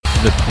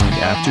The Point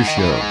After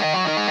Show.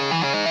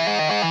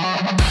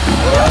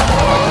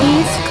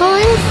 He's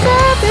going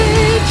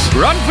savage.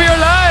 Run for your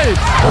life!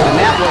 And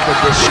that was a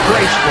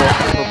disgraceful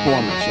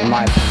performance, in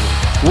my opinion.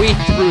 We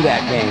threw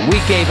that game. We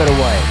gave it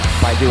away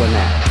by doing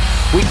that.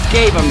 We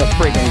gave them the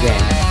friggin'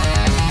 game.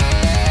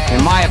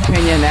 In my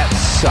opinion, that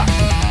sucked.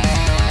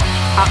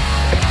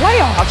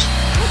 Playoffs?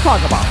 What are you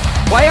talking about?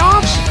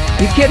 Playoffs?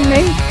 You kidding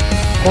me?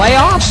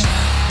 Playoffs?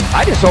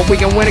 I just hope we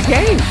can win a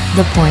game.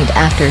 The Point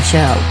After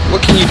Show.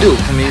 What can you do?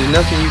 I mean, there's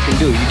nothing you can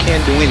do. You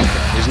can't do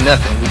anything. There's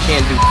nothing. We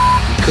can't do.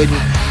 We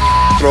couldn't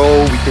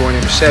throw. We throwing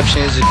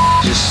interceptions. It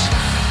just,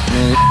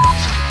 man.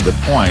 The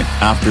Point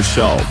After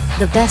Show.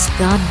 The best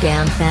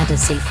goddamn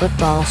fantasy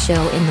football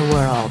show in the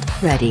world.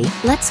 Ready?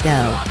 Let's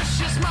go.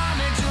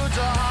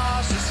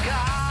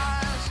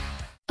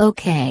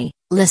 Okay,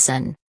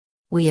 listen.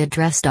 We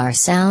addressed our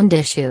sound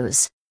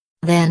issues.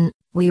 Then,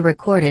 we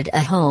recorded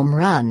a home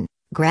run,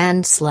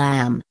 grand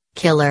slam,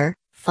 killer,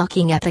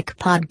 fucking epic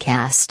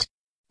podcast.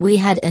 We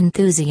had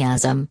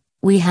enthusiasm,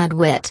 we had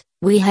wit,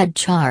 we had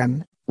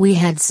charm, we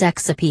had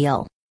sex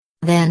appeal.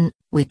 Then,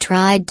 we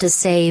tried to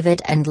save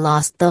it and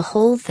lost the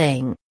whole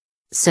thing.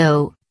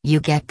 So, you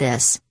get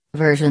this,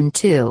 version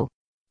 2.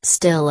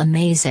 Still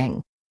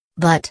amazing.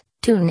 But,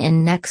 tune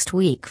in next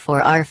week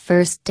for our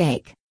first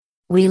take.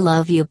 We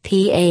love you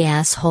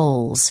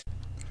assholes.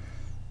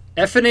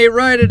 F&A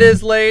right it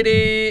is,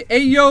 lady. Hey,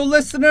 yo,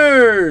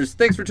 listeners.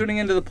 Thanks for tuning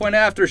into the Point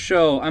After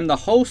Show. I'm the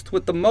host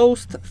with the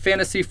most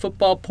fantasy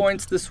football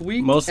points this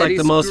week. Most like Eddie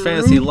the most Scruba.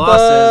 fantasy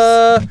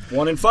losses.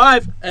 1 in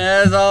 5.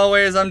 As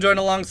always, I'm joined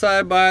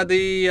alongside by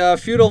the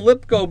feudal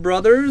Lipko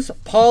brothers,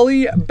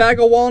 Paulie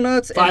Bag of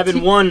Walnuts. 5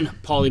 and 1,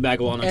 Paulie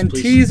Bag of Walnuts, and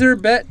please. Teaser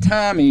Bet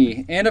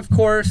Tommy. And, of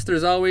course,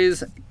 there's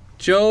always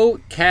Joe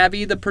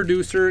Cavey, the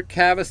producer,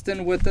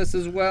 Caviston with us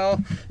as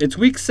well. It's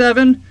week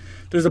 7.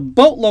 There's a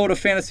boatload of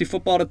fantasy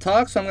football to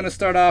talk, so I'm going to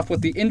start off with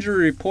the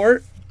injury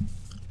report.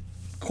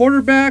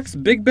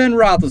 Quarterbacks, Big Ben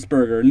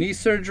Roethlisberger, knee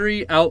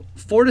surgery, out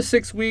 4 to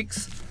 6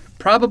 weeks,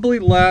 probably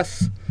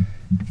less.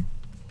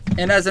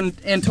 And as an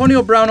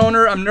Antonio Brown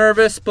owner, I'm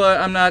nervous, but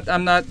I'm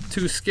not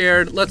too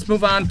scared. Let's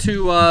move on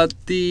to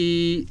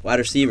the wide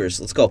receivers.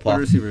 Let's go, Paul.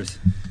 Wide receivers.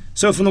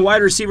 So from the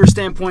wide receiver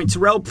standpoint,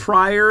 Terrell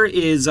Pryor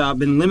is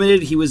been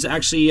limited. He was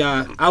actually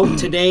out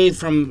today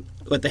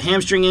with the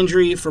hamstring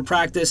injury for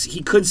practice.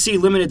 He could see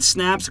limited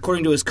snaps,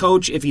 according to his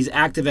coach, if he's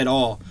active at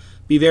all.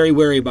 Be very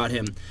wary about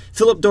him.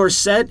 Philip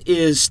Dorsett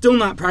is still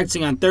not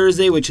practicing on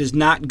Thursday, which is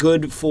not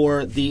good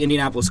for the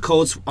Indianapolis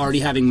Colts, already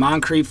having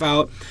Moncrief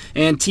out.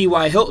 And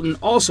T.Y. Hilton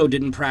also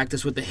didn't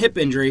practice with the hip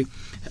injury.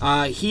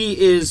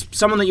 He is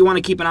someone that you want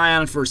to keep an eye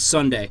on for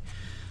Sunday.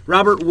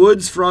 Robert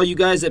Woods, for all you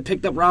guys that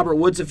picked up Robert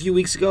Woods a few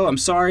weeks ago, I'm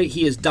sorry,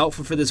 he is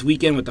doubtful for this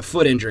weekend with the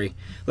foot injury.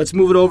 Let's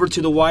move it over to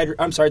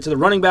the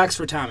running backs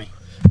for Tommy.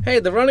 Hey,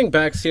 the running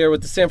backs here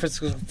with the San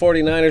Francisco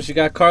 49ers. You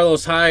got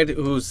Carlos Hyde,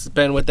 who's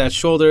been with that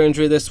shoulder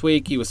injury this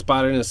week. He was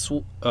spotted in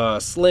a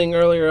sling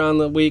earlier on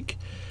the week.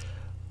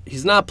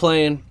 He's not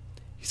playing.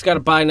 He's got a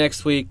bye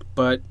next week,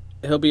 but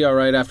he'll be all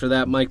right after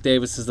that. Mike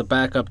Davis is the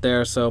backup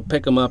there, so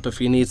pick him up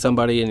if you need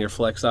somebody in your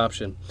flex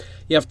option.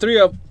 You have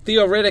Theo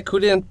Riddick, who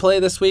didn't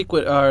play this week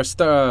who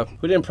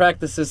didn't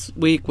practice this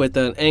week with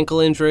an ankle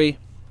injury.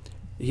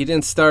 He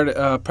didn't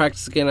start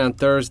practice again on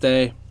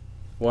Thursday.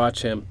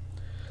 Watch him.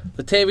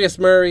 Latavius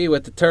Murray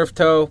with the turf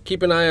toe.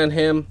 Keep an eye on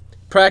him.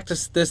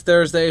 Practice this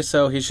Thursday,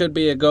 so he should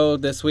be a go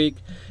this week.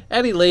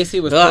 Eddie Lacy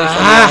was placed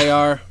on the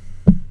IR.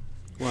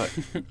 What?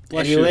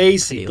 Eddie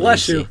Lacy.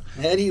 Bless you.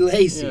 Eddie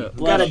Lacy. Yeah,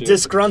 Got a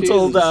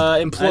disgruntled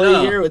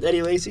employee here with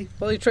Eddie Lacy.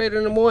 Well, he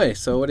traded him away,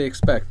 so what do you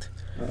expect?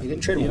 He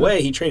didn't trade him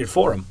away. He traded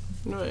for him.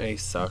 No, he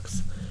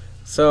sucks.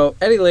 So,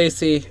 Eddie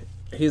Lacy,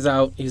 he's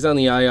out. He's on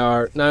the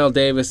IR. Niall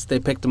Davis, they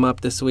picked him up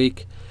this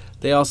week.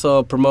 They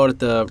also promoted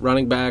the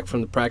running back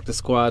from the practice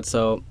squad,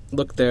 so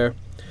look there.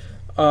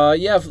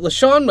 You have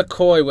LaShawn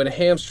McCoy with a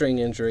hamstring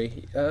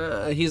injury.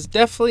 He's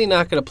definitely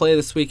not going to play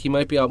this week. He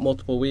might be out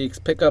multiple weeks.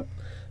 Pick up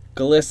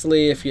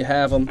Gillislee if you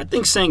have him. I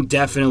think saying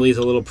definitely is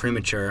a little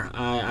premature.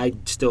 I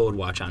still would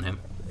watch on him.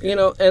 You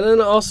know, and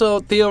then also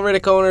Theo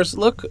Riddick owners,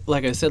 look,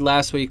 like I said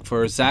last week,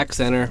 for Zach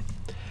Zenner.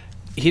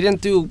 He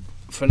didn't do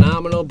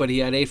phenomenal, but he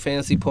had 8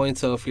 fantasy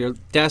points, so if you're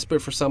desperate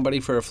for somebody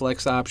for a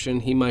flex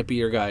option, he might be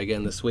your guy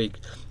again this week.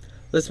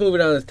 Let's move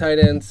it on to tight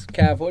ends.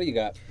 Cav, what do you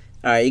got?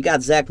 All right, you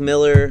got Zach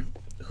Miller,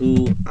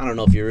 who I don't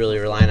know if you're really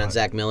relying on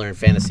Zach Miller in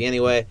fantasy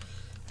anyway,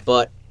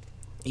 but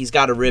he's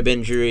got a rib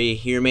injury.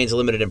 He remains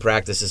limited in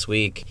practice this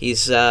week.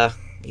 He's not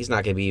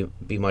going to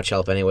be much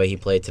help anyway. He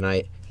played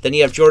tonight. Then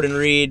you have Jordan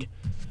Reed.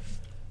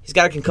 He's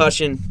got a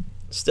concussion.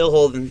 Still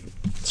holding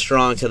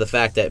strong to the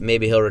fact that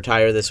maybe he'll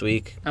retire this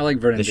week. I like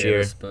Vernon this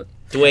Davis, year. but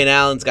Dwayne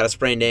Allen's got a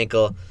sprained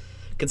ankle,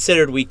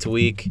 considered week to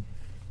week.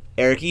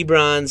 Eric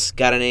Ebron's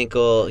got an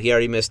ankle. He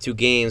already missed 2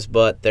 games,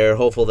 but they're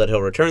hopeful that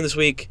he'll return this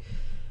week.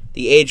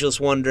 The ageless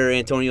wonder,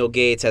 Antonio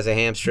Gates, has a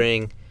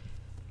hamstring.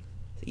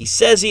 He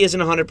says he isn't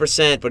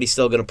 100%, but he's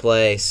still going to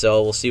play,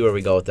 so we'll see where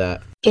we go with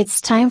that.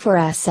 It's time for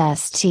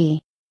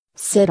SST.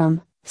 Sit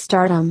 'em,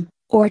 start 'em,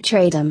 or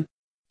trade 'em.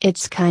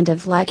 It's kind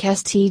of like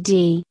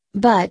STD,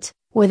 but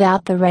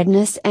without the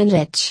redness and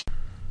itch.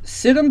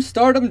 Sit 'em,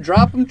 start 'em,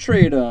 drop 'em,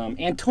 trade 'em.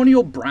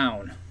 Antonio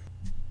Brown.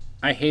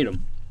 I hate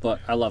him, but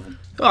I love him.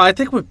 Oh, I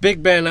think with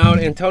Big Ben out,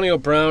 Antonio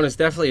Brown is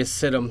definitely a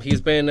sit-em. He's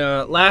been,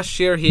 last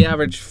year he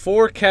averaged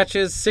 4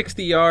 catches,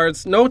 60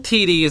 yards, no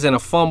TDs, and a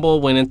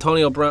fumble when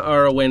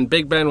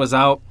Big Ben was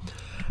out.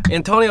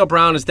 Antonio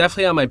Brown is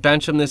definitely on my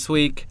bench him this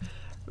week.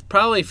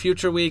 Probably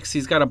future weeks,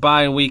 he's got a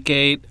bye in week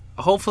 8.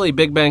 Hopefully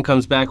Big Ben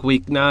comes back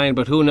week 9,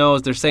 but who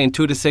knows? They're saying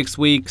 2 to 6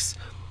 weeks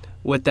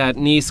with that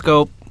knee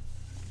scope.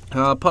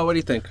 Paul, what do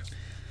you think?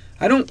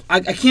 I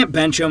can't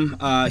bench him.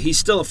 He's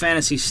still a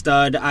fantasy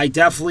stud. I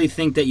definitely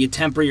think that you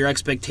temper your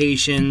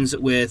expectations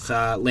with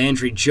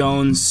Landry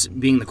Jones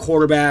being the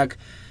quarterback.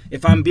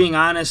 If I'm being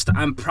honest,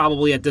 I'm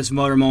probably at this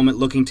moment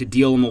looking to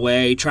deal him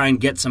away, try and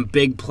get some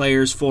big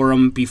players for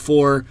him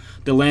before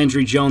the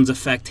Landry Jones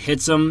effect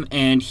hits him,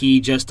 and he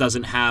just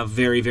doesn't have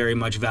very, very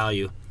much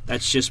value.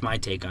 That's just my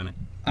take on it.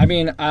 I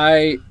mean,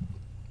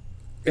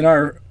 in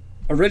our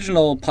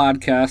original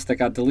podcast that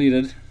got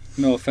deleted,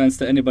 no offense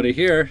to anybody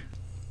here,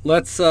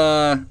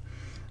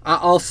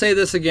 I'll say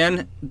this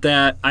again,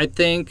 that I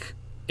think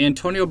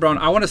Antonio Brown,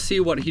 I want to see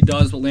what he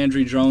does with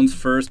Landry Jones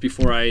first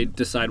before I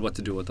decide what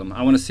to do with him.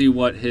 I want to see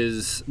what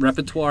his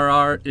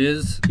repertoire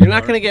is. You're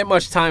not going to get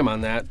much time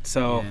on that,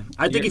 so... Yeah.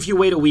 I think if you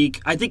wait a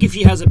week, I think if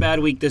he has a bad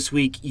week this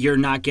week, you're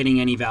not getting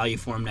any value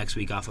for him next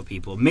week off of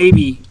people.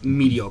 Maybe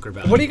mediocre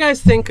value. What do you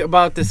guys think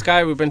about this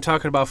guy we've been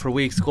talking about for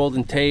weeks,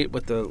 Golden Tate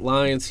with the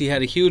Lions? He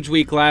had a huge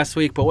week last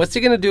week, but what's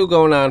he going to do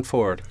going on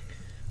forward?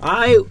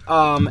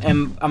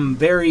 I'm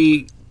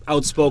very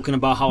outspoken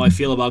about how I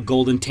feel about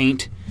Golden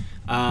Tate.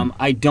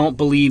 I don't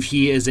believe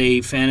he is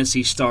a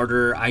fantasy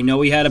starter. I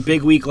know he had a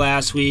big week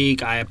last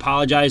week. I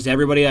apologize to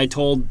everybody I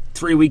told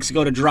 3 weeks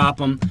ago to drop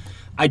him.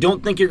 I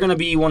don't think you're going to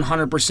be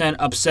 100%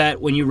 upset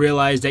when you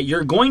realize that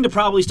you're going to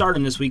probably start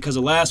him this week because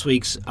of last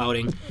week's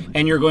outing,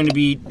 and you're going to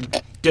be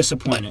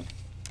disappointed.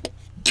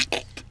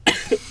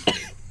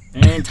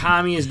 And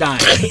Tommy is dying.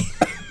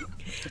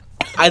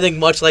 I think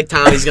much like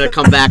Tommy's going to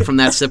come back from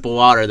that sip of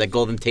water that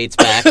Golden Tate's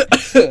back.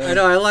 I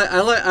know.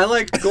 I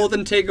like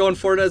Golden Tate going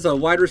forward as a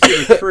wide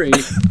receiver 3.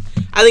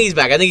 I think he's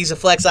back. I think he's a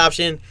flex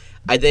option.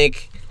 I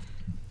think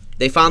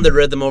they found the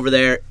rhythm over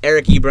there.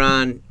 Eric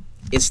Ebron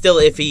is still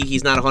iffy.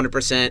 He's not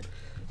 100%.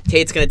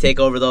 Tate's going to take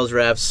over those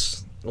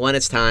reps when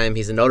it's time.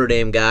 He's a Notre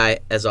Dame guy,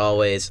 as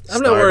always.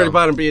 I'm not worried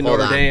about him being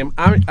Notre Dame.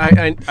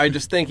 I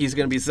just think he's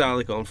going to be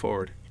solid going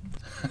forward.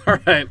 All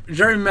right.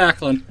 Jeremy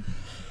Maclin.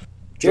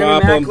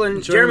 Jeremy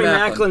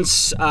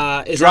Maclin's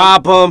is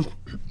drop him.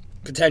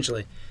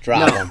 Potentially.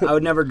 Drop him. I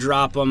would never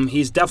drop him.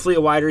 He's definitely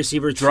a wide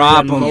receiver 3.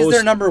 Drop him. He's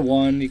their number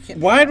 1. You can't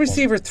wide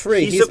receiver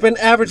 3. He's been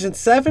averaging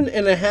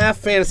 7.5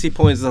 fantasy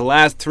points in the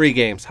last 3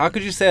 games. How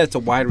could you say that's a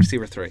wide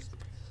receiver 3?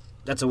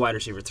 That's a wide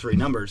receiver 3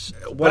 numbers.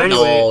 But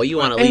anyway, no, you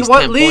want at least 10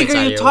 what points league out are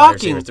of you your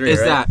talking? wide receiver 3, Is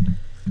right? that?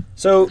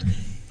 So,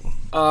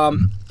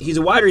 he's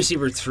a wide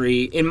receiver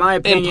 3. In my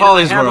opinion, in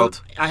Paulie's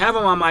world, I have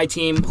him on my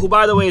team, who,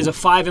 by the way, is a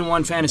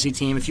 5-1 fantasy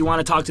team. If you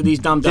want to talk to these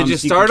dumb did you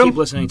can start him? keep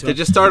listening to him. Did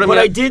you start him? But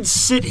yet? I did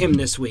sit him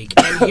this week,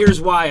 and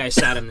here's why I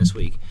sat him this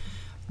week.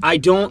 I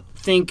don't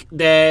think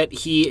that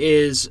he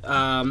is.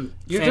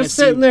 You're just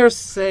sitting there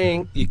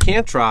saying you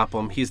can't drop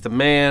him. He's the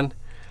man,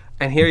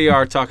 and here you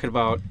are talking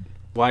about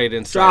why you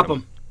didn't start drop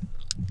him.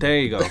 There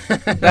you go.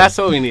 That's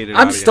what we needed.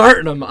 I'm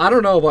starting him. I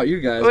don't know about you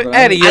guys. Well, but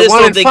Eddie, I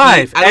you're just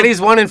 1-5. Eddie's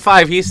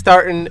 1-5. He's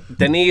starting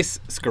Denise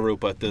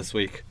Skarupa this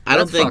week. I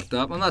don't think. Fucked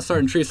up. I'm not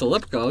starting Teresa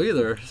Lipko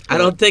either. I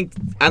don't think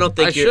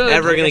you're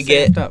ever gonna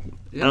get.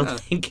 Yeah.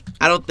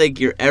 I don't think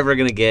you're ever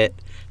gonna get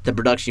the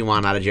production you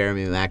want out of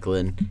Jeremy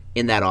Maclin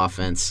in that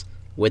offense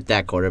with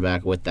that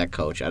quarterback, with that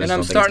coach.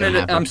 I'm starting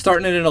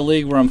it in a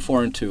league where I'm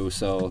 4-2,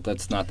 so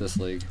that's not this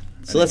league.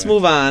 So let's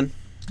move on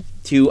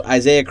to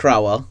Isaiah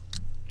Crowell.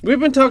 We've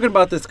been talking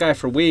about this guy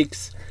for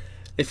weeks.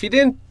 If you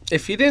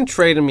didn't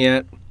trade him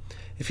yet,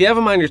 if you have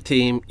him on your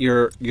team,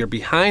 you're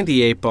behind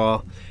the 8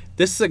 ball.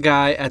 This is a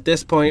guy at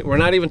this point. We're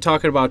not even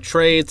talking about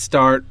trade,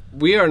 start.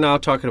 We are now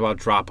talking about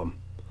drop him.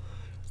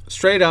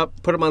 Straight up,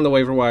 put him on the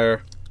waiver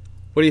wire.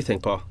 What do you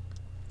think, Paul?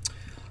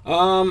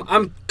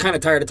 I'm kind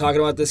of tired of talking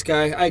about this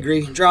guy. I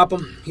agree. Drop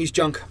him. He's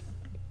junk.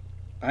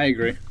 I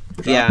agree.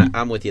 Yeah,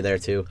 I'm with you there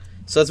too.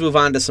 So let's move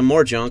on to some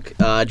more junk.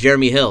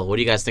 Jeremy Hill. What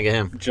do you guys think of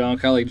him?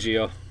 Junk. I like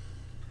Gio.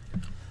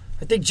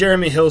 I think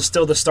Jeremy Hill's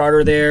still the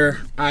starter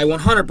there. I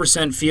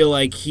 100% feel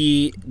like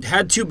he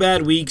had 2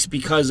 bad weeks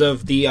because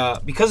of the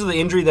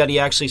injury that he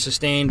actually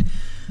sustained.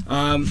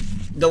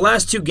 The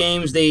last 2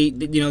 games,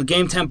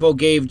 game tempo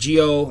gave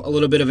Gio a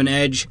little bit of an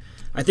edge.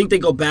 I think they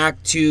go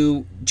back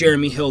to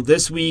Jeremy Hill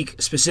this week,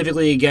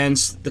 specifically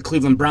against the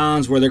Cleveland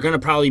Browns, where they're going to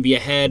probably be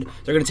ahead.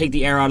 They're going to take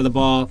the air out of the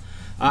ball.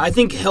 I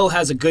think Hill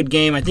has a good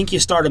game. I think you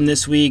start him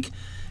this week.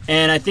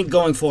 And I think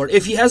going forward,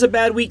 if he has a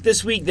bad week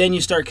this week, then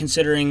you start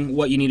considering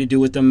what you need to do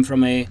with him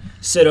from a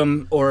sit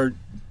him or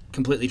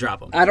completely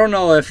drop him. I don't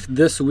know if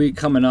this week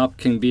coming up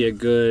can be a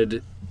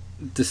good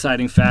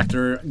deciding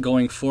factor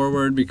going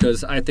forward,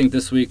 because I think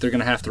this week they're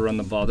going to have to run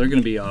the ball. They're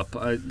going to be up.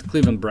 The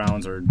Cleveland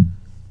Browns are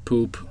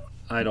poop.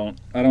 I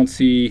don't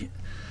see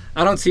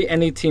I don't see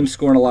any team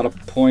scoring a lot of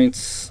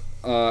points,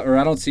 or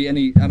I don't see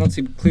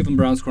Cleveland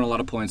Browns scoring a lot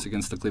of points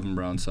against the Cleveland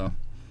Browns. So,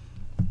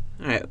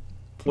 All right.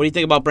 What do you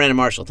think about Brandon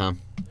Marshall,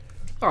 Tom?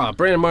 Oh,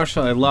 Brandon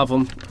Marshall, I love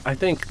him. I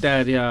think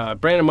that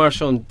Brandon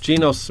Marshall and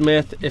Geno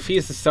Smith, if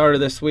he's the starter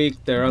this week,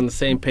 they're on the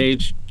same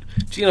page.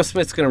 Geno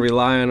Smith's going to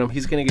rely on him.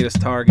 He's going to get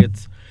his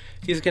targets.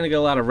 He's going to get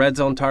a lot of red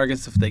zone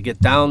targets if they get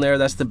down there.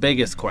 That's the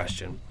biggest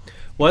question.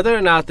 Whether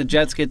or not the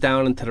Jets get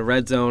down into the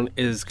red zone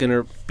is going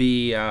to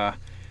be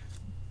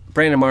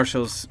Brandon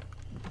Marshall's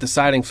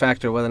deciding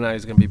factor whether or not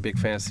he's going to be a big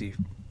fantasy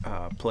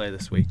play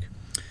this week.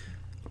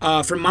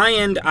 From my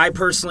end, I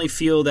personally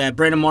feel that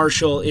Brandon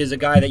Marshall is a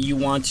guy that you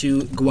want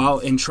to go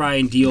out and try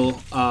and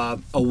deal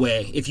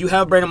away. If you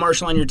have Brandon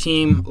Marshall on your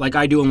team, like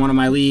I do in one of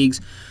my leagues,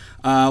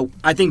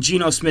 I think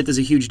Geno Smith is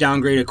a huge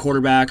downgrade at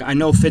quarterback. I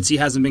know Fitzy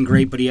hasn't been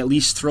great, but he at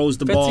least throws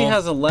the ball. Fitzy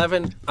has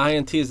 11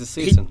 INTs this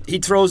season. He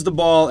throws the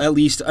ball at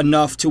least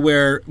enough to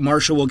where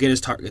Marshall will get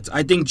his targets.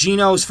 I think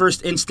Geno's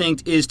first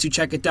instinct is to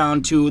check it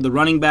down to the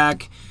running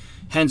back,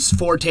 hence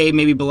Forte,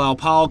 maybe Bilal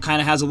Powell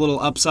kind of has a little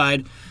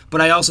upside. But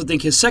I also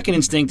think his second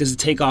instinct is to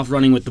take off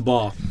running with the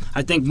ball.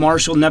 I think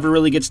Marshall never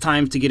really gets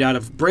time to get out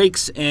of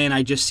breaks, and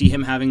I just see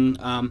him having.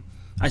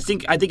 I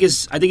think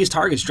his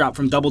targets drop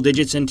from double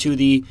digits into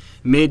the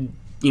mid,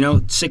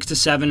 6 to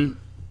 7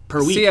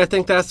 per week. See, I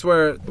think that's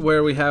where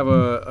we have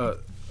a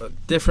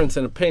difference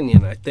in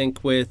opinion. I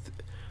think with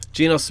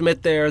Geno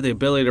Smith there, the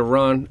ability to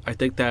run, I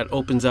think that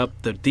opens up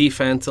the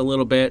defense a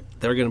little bit.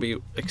 They're going to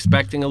be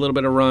expecting a little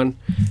bit of run,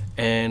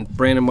 and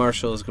Brandon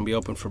Marshall is going to be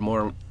open for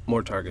more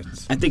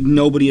targets. I think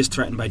nobody is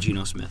threatened by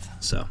Geno Smith.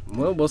 So,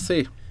 well, we'll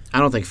see. I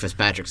don't think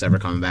Fitzpatrick's ever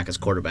coming back as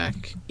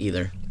quarterback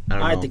either.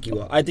 I think he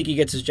will. I think he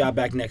gets his job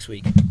back next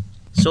week.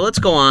 So let's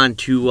go on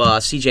to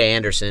C.J.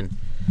 Anderson.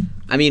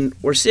 I mean,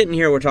 we're sitting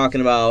here, we're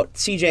talking about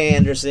C.J.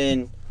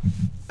 Anderson,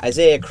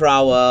 Isaiah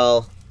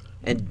Crowell,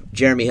 and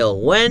Jeremy Hill.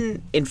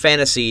 When in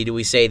fantasy do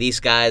we say these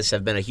guys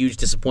have been a huge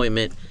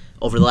disappointment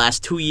over the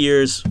last 2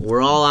 years?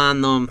 We're all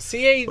on them.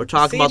 We're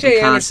talking about them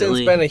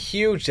constantly. Anderson's been a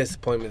huge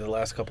disappointment the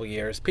last couple of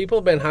years. People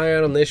have been high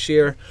on him this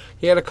year.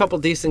 He had a couple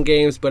decent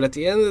games, but at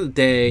the end of the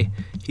day,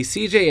 he's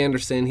C.J.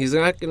 Anderson. He's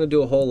not going to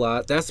do a whole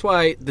lot. That's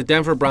why the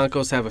Denver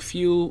Broncos have a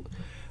few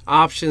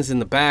options in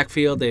the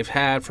backfield they've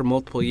had for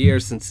multiple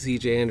years since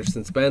C.J.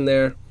 Anderson's been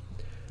there.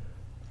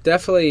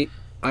 Definitely,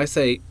 I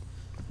say,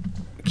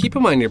 keep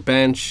him on your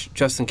bench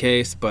just in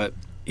case, but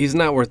he's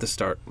not worth the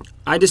start.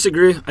 I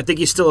disagree. I think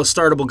he's still a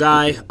startable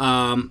guy.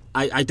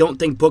 I don't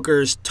think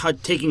Booker's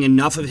taking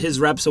enough of his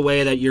reps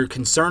away that you're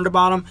concerned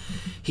about him.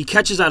 He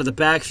catches out of the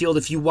backfield.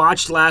 If you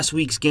watched last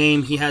week's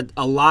game, he had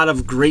a lot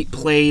of great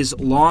plays,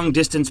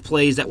 long-distance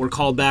plays that were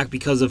called back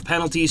because of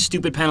penalties,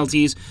 stupid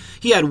penalties.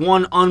 He had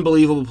one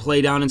unbelievable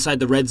play down inside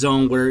the red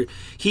zone where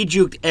he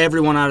juked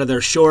everyone out of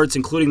their shorts,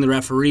 including the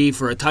referee,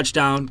 for a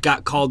touchdown,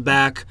 got called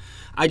back.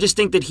 I just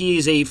think that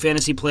he's a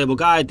fantasy playable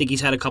guy. I think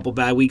he's had a couple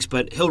bad weeks,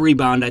 but he'll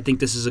rebound. I think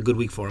this is a good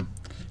week for him.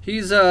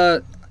 He's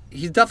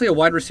definitely a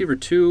wide receiver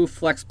 2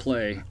 flex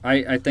play.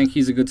 I think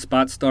he's a good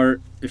spot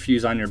start if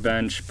he's on your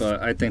bench,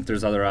 but I think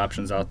there's other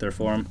options out there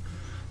for him.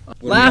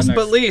 Last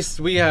but least,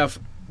 we have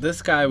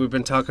this guy we've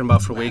been talking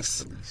about for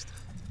weeks,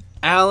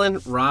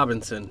 Allen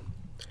Robinson.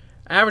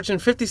 Averaging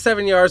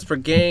 57 yards per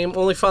game,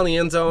 only found the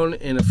end zone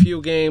in a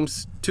few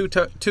games, two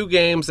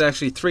games,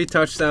 actually 3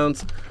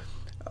 touchdowns.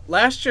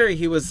 Last year,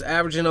 he was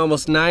averaging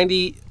almost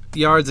 90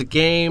 yards a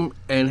game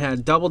and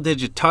had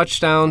double-digit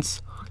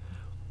touchdowns.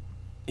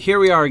 Here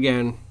we are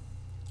again.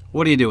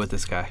 What do you do with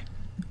this guy?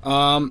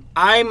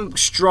 I'm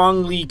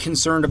strongly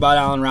concerned about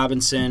Allen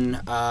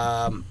Robinson.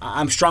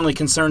 I'm strongly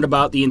concerned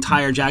about the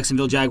entire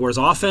Jacksonville Jaguars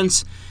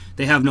offense.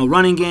 They have no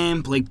running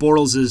game. Blake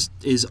Bortles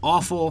is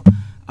awful.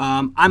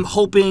 I'm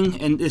hoping,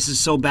 and this is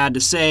so bad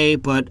to say,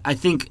 but I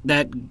think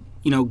that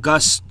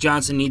Gus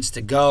Johnson needs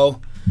to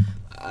go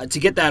to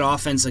get that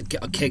offense a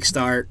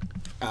kickstart.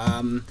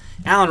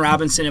 Allen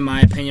Robinson, in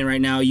my opinion,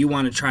 right now, you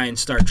want to try and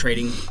start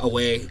trading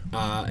away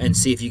and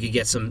see if you could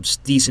get some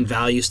decent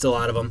value still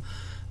out of him.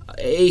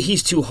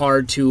 He's too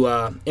hard to,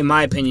 in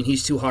my opinion,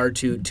 he's too hard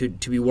to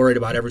be worried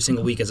about every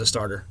single week as a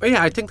starter. But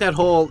yeah, I think that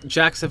whole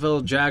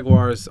Jacksonville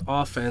Jaguars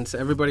offense,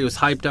 everybody was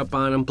hyped up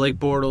on him. Blake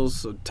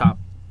Bortles, top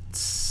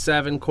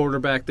 7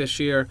 quarterback this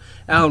year.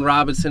 Allen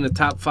Robinson, a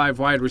top 5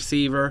 wide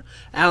receiver.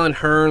 Allen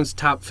Hurns,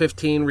 top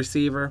 15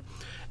 receiver.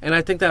 And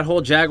I think that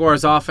whole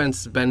Jaguars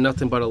offense has been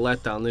nothing but a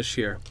letdown this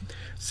year.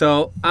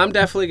 So I'm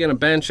definitely going to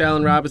bench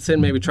Allen Robinson,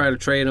 maybe try to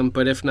trade him,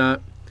 but if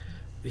not,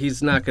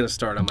 he's not going to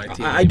start on my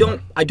team.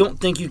 I don't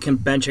think you can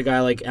bench a guy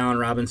like Allen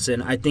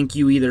Robinson. I think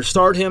you either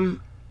start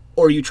him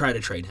or you try to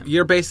trade him.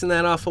 You're basing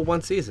that off of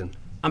one season.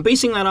 I'm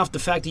basing that off the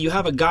fact that you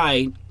have a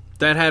guy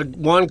that had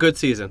one good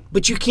season.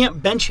 But you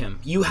can't bench him.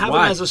 You have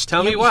Why? him as a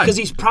Tell me why. Because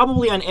he's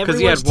probably on everyone's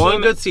team. Because he had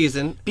one good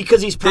season.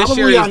 Because he's This year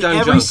probably he's on done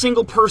every junk.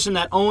 single person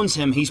that owns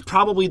him. He's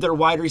probably their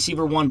wide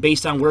receiver 1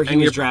 based on where he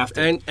was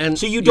drafted. And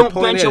so you your don't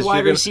point bench a is, wide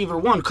you're gonna- receiver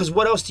 1 because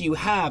what else do you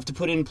have to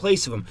put in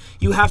place of him?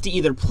 You have to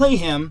either play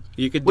him,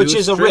 You could which do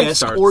is a stream risk,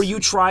 starts. or you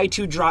try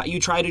to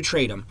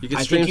trade him. You could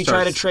I stream think you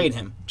try to starts. trade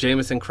him.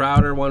 Jamison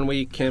Crowder 1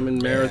 week, Kim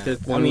and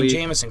Meredith one week.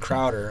 Jamison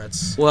Crowder.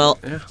 That's Well,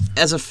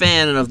 as a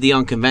fan of the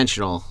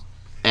unconventional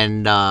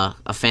and a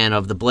fan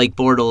of the Blake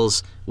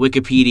Bortles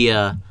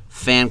Wikipedia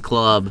fan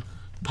club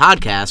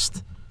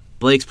podcast,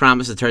 Blake's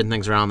promised to turn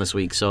things around this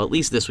week. So at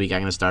least this week I'm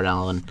going to start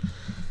Allen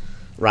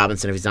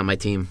Robinson if he's on my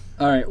team.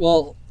 All right,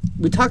 well,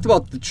 we talked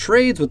about the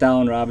trades with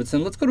Allen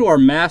Robinson. Let's go to our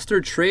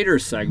Master Trader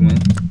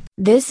segment.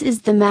 This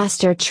is the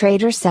Master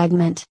Trader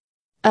segment.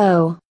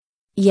 Oh.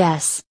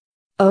 Yes.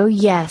 Oh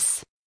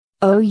yes.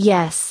 Oh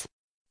yes.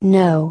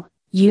 No,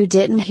 you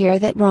didn't hear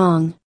that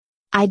wrong.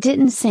 I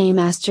didn't say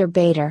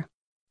masturbator.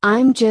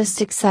 I'm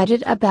just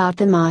excited about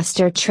the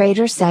Master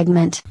Trader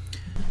segment.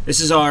 This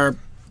is our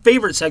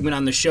favorite segment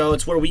on the show.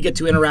 It's where we get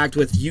to interact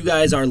with you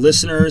guys, our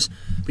listeners,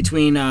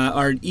 between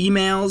our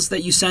emails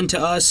that you send to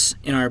us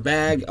in our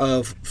bag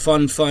of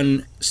fun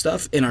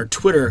stuff in our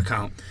Twitter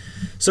account.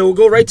 So we'll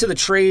go right to the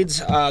trades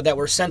that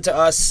were sent to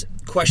us.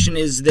 Question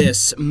is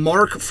this.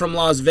 Mark from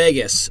Las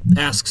Vegas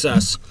asks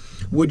us,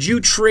 would you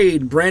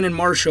trade Brandon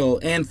Marshall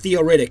and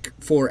Theo Riddick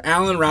for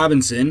Allen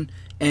Robinson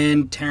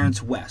and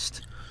Terrence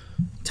West?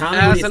 Tom,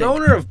 what do As you an think?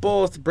 owner of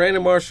both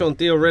Brandon Marshall and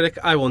Theo Riddick,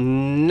 I will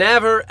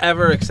never,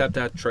 ever accept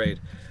that trade.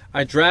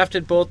 I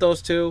drafted both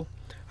those two.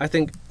 I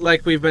think,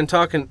 like we've been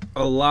talking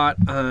a lot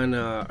on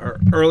our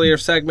earlier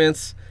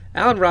segments,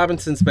 Allen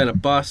Robinson's been a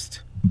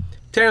bust.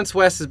 Terrence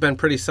West has been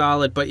pretty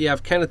solid, but you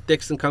have Kenneth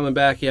Dixon coming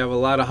back. You have a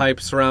lot of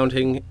hype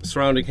surrounding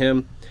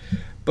him.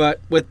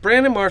 But with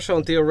Brandon Marshall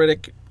and Theo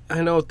Riddick,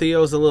 I know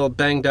Theo's a little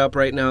banged up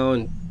right now,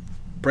 and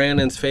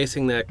Brandon's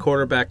facing that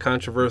quarterback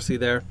controversy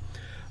there.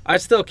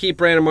 I'd still keep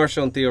Brandon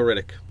Marshall and Theo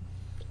Riddick.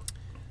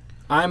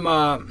 I'm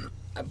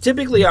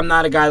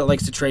not a guy that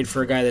likes to trade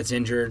for a guy that's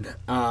injured.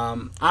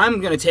 I'm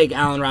going to take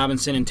Allen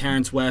Robinson and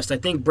Terrence West. I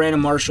think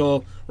Brandon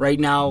Marshall right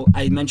now,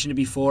 I mentioned it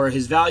before,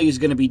 his value is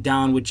going to be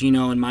down with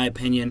Geno in my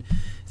opinion.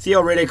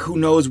 Theo Riddick, who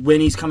knows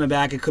when he's coming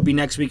back. It could be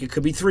next week. It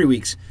could be 3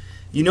 weeks.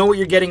 You know what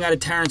you're getting out of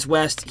Terrence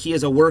West. He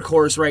is a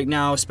workhorse right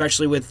now,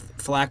 especially with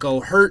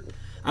Flacco hurt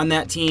on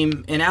that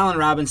team. And Allen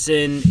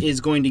Robinson is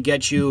going to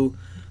get you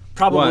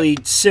probably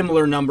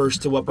similar numbers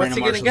to what Brandon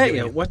Marshall's What's he giving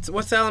going to get you?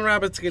 What's Allen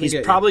Robinson going to get you?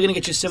 He's probably going to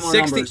get you similar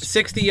 60, numbers.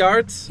 60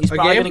 yards He's a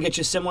probably game? going to get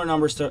you similar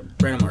numbers to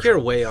Brandon Marshall. You're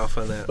way off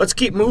on that. Let's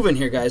keep moving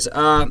here, guys.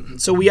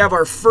 So we have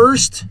our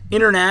first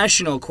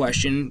international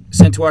question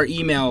sent to our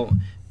email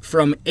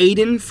from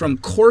Aidan from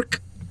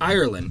Cork,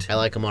 Ireland. I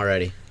like him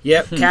already.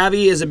 Yep,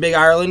 Cavi is a big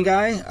Ireland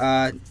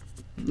guy.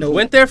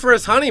 Went there for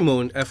his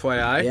honeymoon,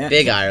 FYI. Yeah.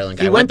 Big Ireland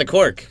guy. He Went to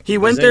Cork. He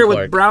Was went in there Cork.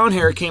 with brown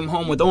hair, came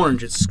home with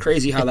orange. It's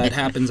crazy how that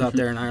happens out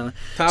there in Ireland.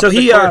 Top of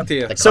the Cork to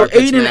you. The So Cork that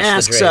Aiden smashed the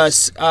asks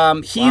grapes.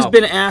 us, he's Wow.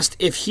 been asked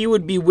if he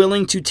would be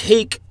willing to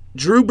take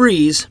Drew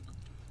Brees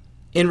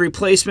in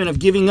replacement of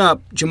giving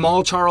up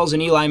Jamal Charles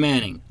and Eli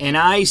Manning. And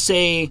I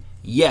say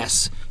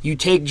yes, you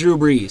take Drew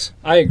Brees.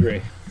 I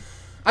agree.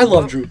 I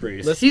love Drew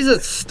Brees. listen- He's a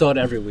stud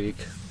every week.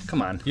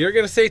 Come on. You're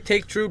going to say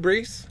take Drew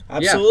Brees?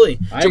 Absolutely.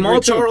 I Jamal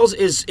agree, too. Charles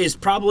is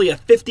probably a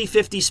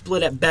 50-50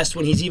 split at best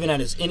when he's even at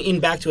his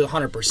in back to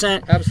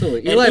 100%.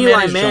 Absolutely. And Eli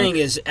Manning's Manning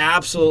junk. is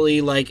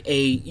absolutely like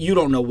you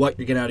don't know what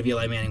you're getting out of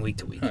Eli Manning week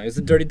to week. Oh, he's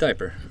a dirty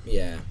diaper.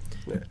 Yeah.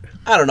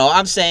 I don't know.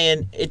 I'm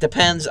saying it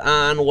depends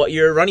on what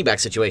your running back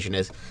situation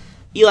is.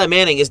 Eli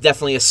Manning is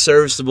definitely a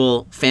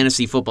serviceable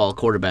fantasy football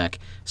quarterback.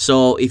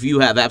 So if you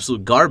have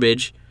absolute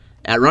garbage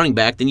at running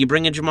back, then you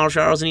bring in Jamal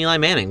Charles and Eli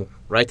Manning.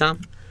 Right,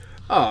 Tom?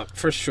 Oh,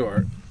 for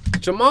sure.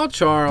 Jamal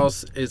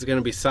Charles is going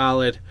to be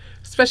solid,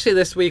 especially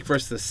this week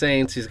versus the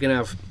Saints. He's going to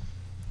have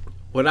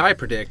what I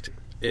predict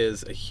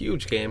is a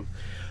huge game.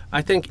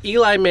 I think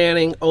Eli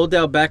Manning,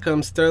 Odell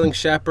Beckham, Sterling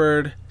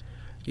Shepard,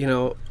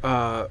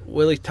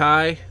 Willie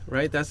Ty,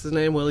 right? That's his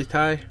name, Willie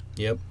Ty.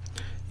 Yep.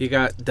 You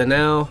got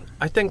Donnell.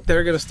 I think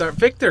they're going to start.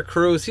 Victor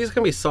Cruz, he's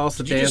going to be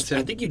salsa dancing.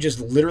 I think you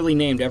just literally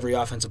named every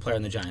offensive player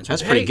in the Giants.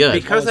 That's pretty good.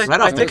 because right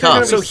I off the think they're cuff.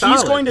 gonna So be he's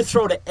solid. going to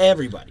throw to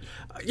everybody.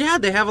 Yeah,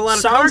 they have a lot of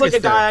Sounds like targets a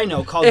guy there. I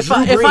know called If Drew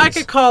I Brees,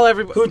 could call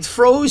everybody, who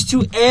throws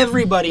to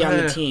everybody on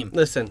the team.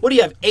 listen. What do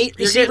you have? 8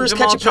 You're getting receivers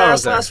Jamal catch a pass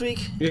Charles there. last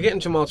week? You're getting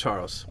Jamal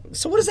Charles.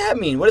 So what does that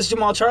mean? What has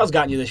Jamal Charles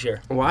gotten you this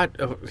year? What?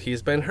 Oh,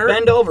 he's been hurt.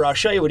 Bend over. I'll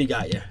show you what he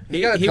got you.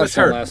 He got a he was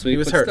touchdown hurt last week. He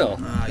was but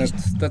hurt.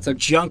 Still, that's a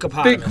Junk big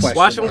eponymous. question.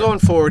 Watch him going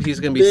forward. He's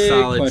going to be Big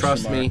solid. question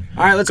Trust mark. me.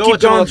 All right, let's Go keep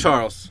with Jamal going.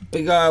 Charles.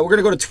 We're going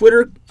to go to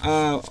Twitter.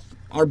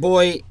 Our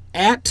boy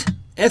at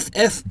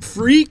FF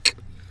Freak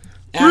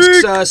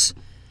asks us,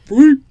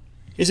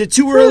 is it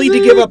too early to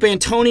give up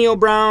Antonio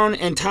Brown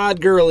and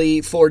Todd Gurley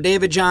for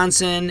David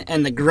Johnson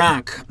and the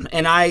Gronk?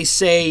 And I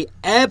say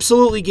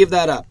absolutely give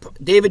that up.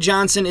 David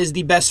Johnson is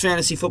the best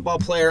fantasy football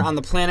player on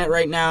the planet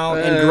right now,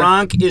 and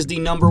Gronk is the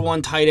number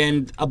one tight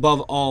end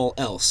above all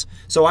else.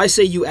 So I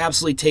say you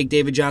absolutely take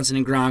David Johnson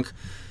and Gronk.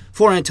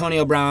 for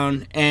Antonio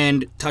Brown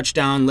and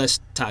touchdown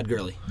list Todd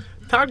Gurley.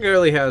 Todd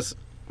Gurley has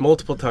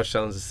multiple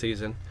touchdowns this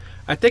season.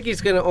 I think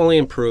he's going to only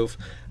improve.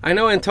 I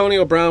know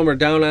Antonio Brown, we're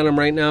down on him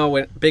right now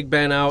with Big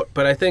Ben out,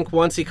 but I think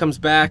once he comes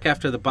back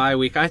after the bye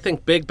week, I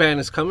think Big Ben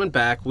is coming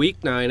back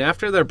week 9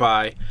 after their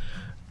bye.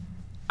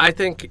 I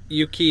think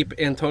you keep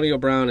Antonio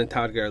Brown and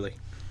Todd Gurley.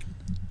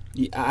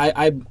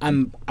 I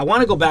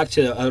want to go back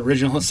to the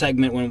original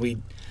segment when we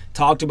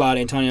talked about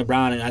Antonio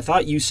Brown, and I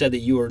thought you said that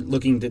you were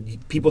looking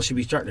that people should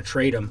be starting to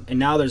trade him, and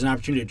now there's an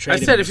opportunity to trade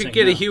him. I said if you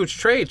get a huge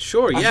trade,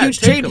 sure, a yeah. huge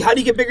trade. How do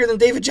you get bigger than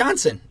David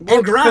Johnson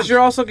and Gronk? Because you're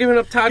also giving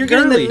up Todd Gurley.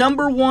 You're getting the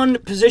number one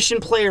position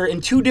player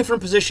in 2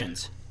 different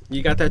positions.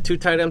 You got that 2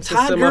 tight end Todd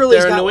system Gurley's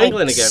up there in got New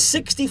England like again.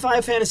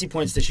 65 fantasy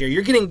points this year.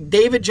 You're getting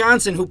David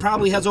Johnson, who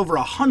probably has over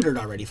 100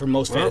 already for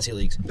most fantasy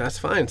leagues. That's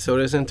fine. So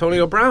does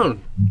Antonio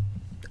Brown.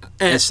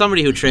 As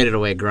somebody who traded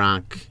away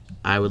Gronk,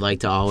 I would like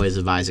to always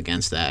advise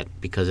against that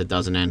because it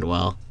doesn't end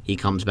well. He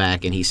comes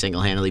back and he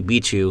single-handedly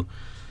beats you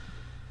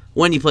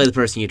when you play the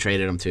person you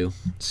traded him to.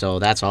 So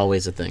that's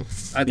always a thing.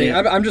 I think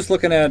I'm just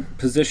looking at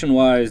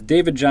position-wise.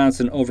 David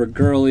Johnson over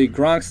Gurley.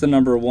 Gronk's the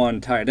number 1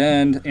 tight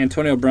end.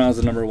 Antonio Brown's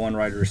the number 1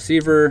 wide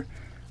receiver.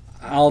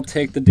 I'll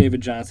take the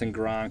David Johnson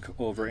Gronk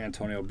over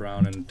Antonio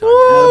Brown and Doug.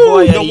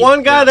 Ooh, the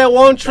one guy that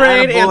won't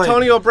trade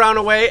Antonio Brown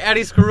away,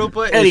 Eddie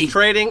Skarupa, is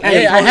trading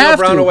Antonio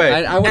Brown away.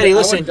 Eddie,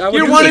 listen,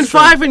 you're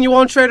 1-5 and you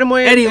won't trade him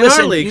away Eddie, in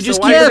listen, our league. you just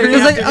so keep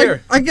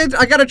because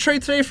I got a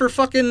trade today for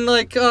fucking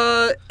like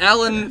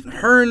Alan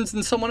Hearns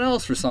and someone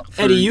else or something.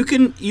 Eddie,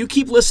 you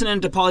keep listening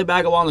to Polly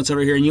Bag of Walnuts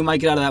over here, and you might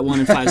get out of that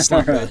 1-5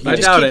 slump. I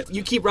doubt it.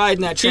 You keep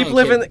riding that train.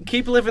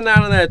 Keep living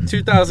out on that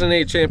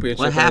 2008 championship.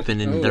 What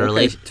happened in the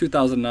relation?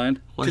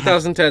 2009.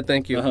 2010.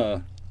 Thank you.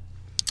 All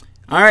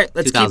right,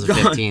 let's keep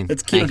 2015. going.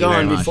 Let's keep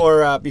going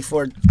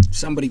before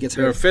somebody gets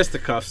hurt. There are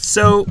fisticuffs.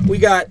 So we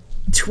got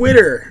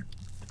Twitter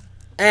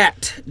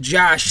at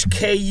Josh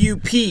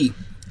KUP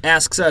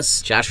asks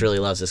us. Josh really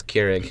loves his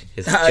Keurig,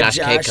 his Josh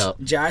K cup.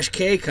 Josh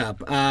K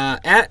cup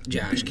at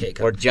Josh K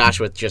cup. Or Josh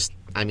with just,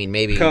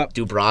 maybe cup.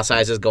 Do bra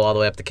sizes go all the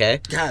way up to K?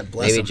 God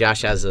bless Maybe him.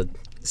 Josh has a.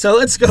 So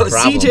let's go.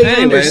 Problem. CJ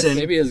Anderson.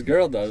 Maybe his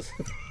girl does.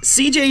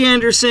 CJ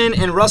Anderson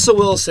and Russell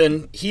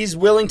Wilson. He's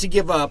willing to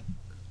give up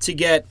to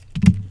get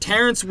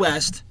Terrence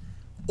West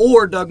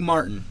or Doug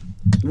Martin.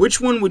 Which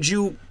one would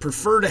you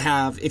prefer to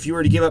have if you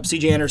were to give up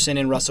C.J. Anderson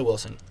and Russell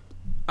Wilson?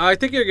 I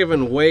think you're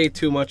giving way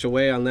too much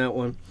away on that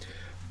one.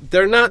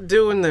 They're not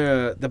doing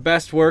the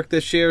best work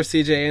this year,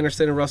 C.J.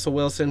 Anderson and Russell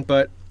Wilson,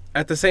 but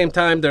at the same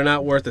time, they're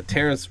not worth a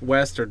Terrence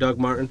West or Doug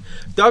Martin.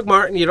 Doug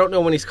Martin, you don't know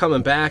when he's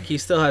coming back. He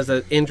still has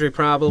an injury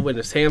problem with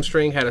his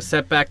hamstring, had a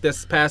setback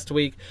this past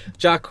week.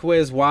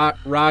 Jacquizz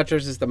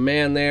Rodgers is the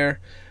man there.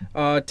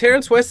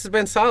 Terrence West has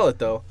been solid,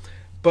 though.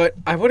 But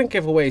I wouldn't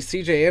give away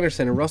C.J.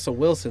 Anderson and Russell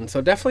Wilson,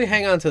 so definitely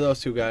hang on to those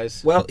 2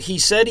 guys. Well, he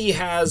said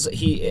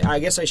I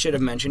guess I should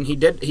have mentioned he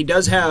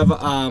does have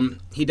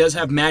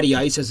Matty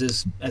Ice as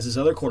his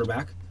other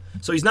quarterback.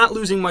 So he's not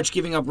losing much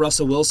giving up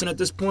Russell Wilson at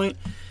this point.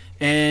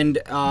 And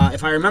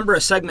if I remember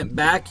a segment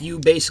back, you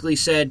basically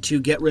said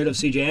to get rid of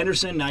C.J.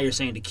 Anderson. Now you're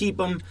saying to keep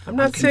him. I'm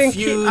not saying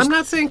keep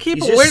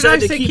him. You Where just did I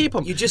said say keep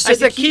him? You just I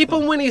said said keep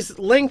him when he's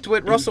linked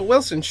with Russell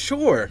Wilson.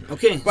 Sure.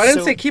 Okay. But I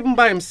didn't say keep him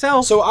by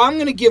himself. So I'm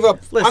going to give up.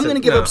 I'm going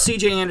to give no. up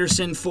C.J.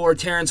 Anderson for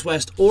Terrence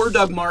West or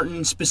Doug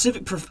Martin.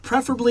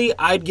 Preferably,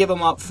 I'd give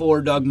him up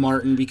for Doug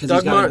Martin because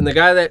Doug Martin, the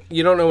guy that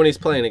you don't know when he's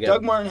playing again.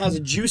 Doug Martin has a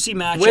juicy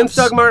matchup. When's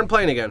Doug Martin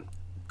playing again?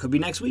 Could be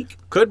next week.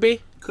 Could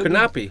be. Could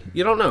not be.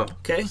 You don't know.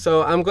 Okay.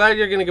 So I'm glad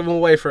you're going to give him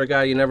away for a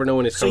guy you never know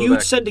when he's coming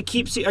back. So you said to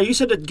keep. You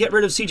said to get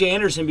rid of C.J.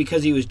 Anderson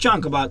because he was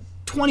junk about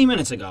 20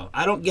 minutes ago.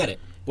 I don't get it.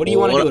 What do you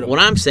want to do with him? What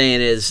I'm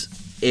saying is,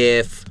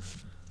 if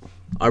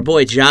our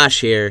boy Josh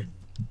here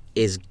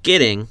is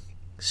getting,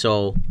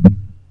 so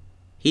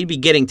he'd be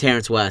getting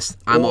Terrence West.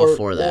 I'm all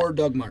for that. Or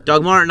Doug Martin.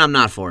 Doug Martin, I'm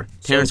not for.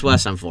 Terrence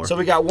West, I'm for. So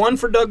we got one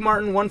for Doug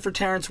Martin, one for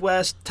Terrence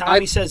West.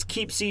 Tommy says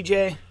keep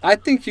C.J. I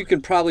think you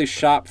could probably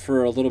shop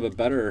for a little bit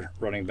better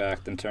running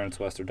back than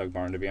Terrence West or Doug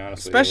Martin, to be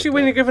honest with you. Especially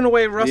when you're giving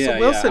away Russell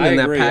Wilson in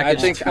that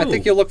package. I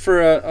think you look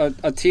for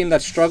a team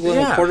that's struggling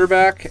with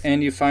quarterback,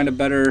 and you find a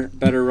better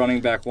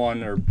running back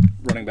 1 or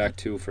running back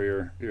 2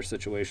 for your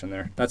situation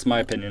there. That's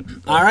my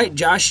opinion. All right,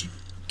 Josh.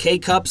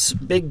 K-Cups,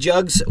 Big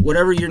Jugs,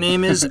 whatever your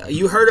name is.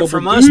 You heard it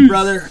from us,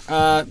 brother.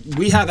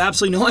 We have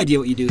absolutely no idea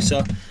what you do,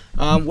 so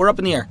we're up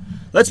in the air.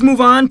 Let's move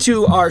on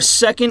to our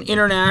second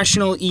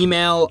international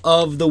email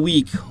of the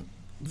week.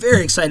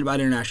 Very excited about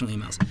international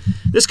emails.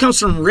 This comes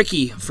from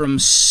Ricky from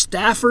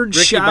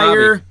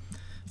Staffordshire,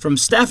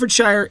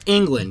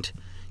 England.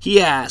 He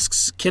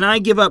asks, can I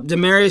give up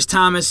Demaryius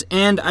Thomas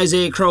and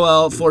Isaiah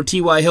Crowell for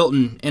T.Y.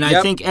 Hilton? And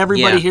I think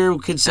everybody here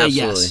could say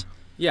yes.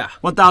 Yeah.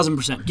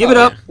 1,000%. Give it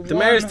up.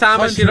 Demaryius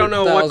Thomas, you don't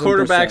know what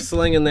quarterback's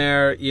slinging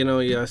there.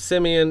 You have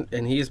Simeon,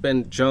 and he's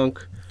been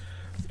junk.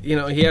 He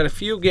had a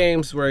few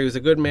games where he was a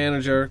good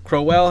manager.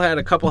 Crowell had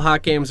a couple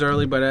hot games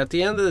early, but at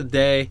the end of the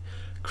day,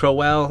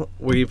 Crowell,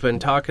 we've been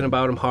talking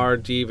about him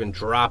hard. Do you even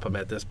drop him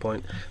at this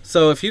point?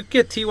 So if you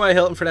get T.Y.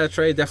 Hilton for that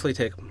trade, definitely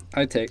take him.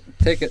 I take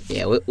it.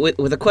 Yeah,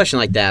 with a question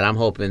like that, I'm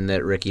hoping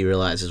that Ricky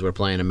realizes we're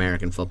playing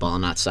American football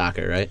and not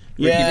soccer, right?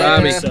 Yeah,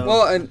 Bobby. I think so.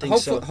 Well, and I think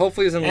so.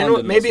 hopefully he's in And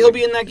London. maybe this he'll week.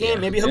 be in that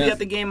game. Maybe he'll be at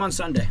the game on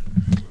Sunday.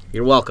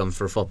 You're welcome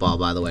for football,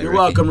 by the way, You're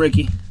Ricky. welcome,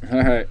 Ricky.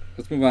 All right,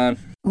 let's move on.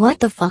 What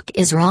the fuck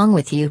is wrong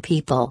with you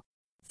people?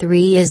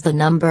 3 is the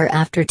number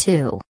after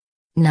 2.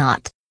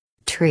 Not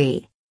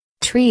tree.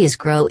 Trees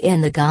grow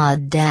in the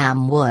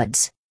goddamn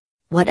woods.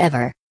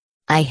 Whatever.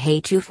 I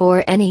hate you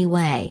for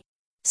anyway.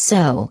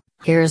 So,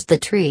 here's the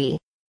tree.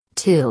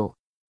 2.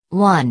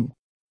 1.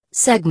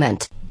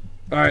 Segment.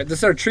 All right, this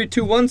is our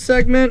 3-2-1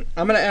 segment.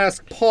 I'm going to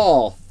ask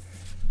Paul.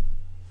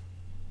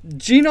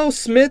 Geno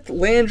Smith,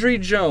 Landry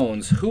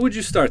Jones. Who would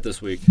you start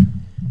this week?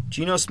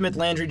 Geno Smith,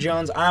 Landry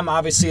Jones. I'm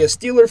obviously a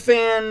Steeler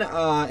fan,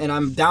 and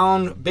I'm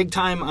down big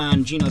time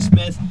on Geno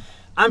Smith.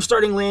 I'm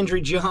starting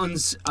Landry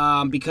Jones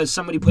because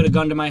somebody put a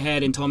gun to my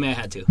head and told me I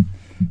had to.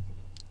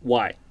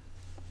 Why?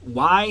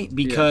 Why?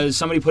 Because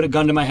somebody put a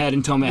gun to my head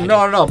and told me I had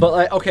to. No. But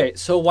like, okay.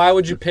 So why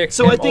would you pick?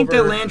 So him I think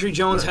over... that Landry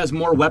Jones has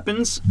more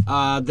weapons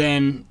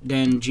than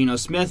Geno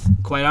Smith.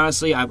 Quite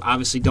honestly, I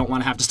obviously don't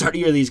want to have to start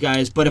either of these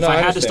guys. But if I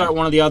had to start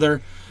one or the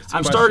other,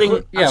 I'm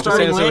starting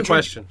Landry.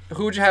 Question.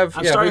 Who would you have?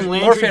 I'm starting more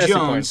Landry fantasy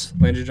Jones. points.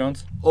 Landry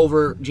Jones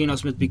over Geno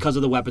Smith because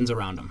of the weapons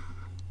around him.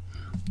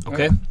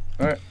 Okay.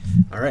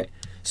 All right.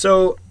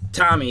 So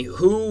Tommy,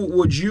 who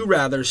would you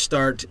rather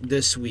start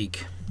this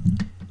week?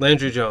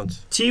 Landry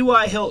Jones.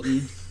 T.Y.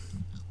 Hilton.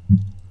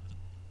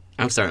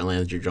 I'm starting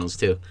Landry Jones,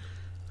 too.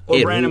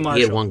 Or Brandon Marshall.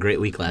 He had one great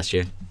week last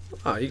year.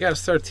 Oh, you got to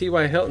start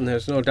T.Y. Hilton.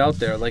 There's no doubt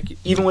there. Like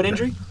even with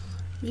injury?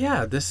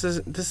 Yeah, this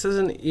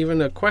isn't even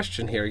a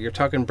question here. You're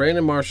talking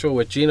Brandon Marshall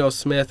with Geno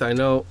Smith. I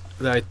know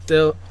that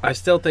I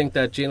still think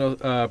that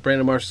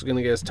Brandon Marshall's going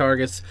to get his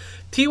targets.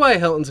 T.Y.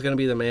 Hilton's going to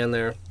be the man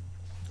there.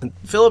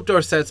 Philip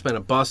Dorsett's been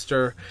a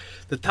buster.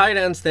 The tight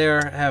ends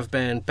there have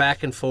been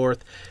back and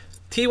forth.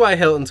 T.Y.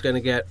 Hilton's going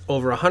to get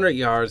over 100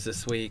 yards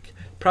this week.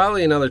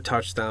 Probably another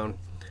touchdown.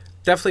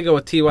 Definitely go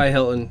with T.Y.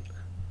 Hilton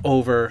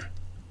over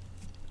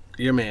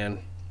your man,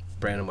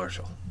 Brandon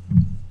Marshall.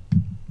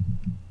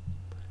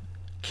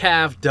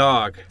 Cav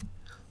Dog.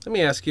 Let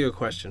me ask you a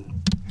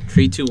question.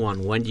 3, 2,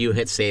 1. When do you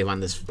hit save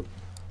on this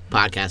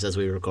podcast as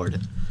we record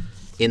it?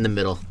 In the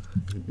middle,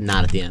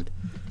 not at the end.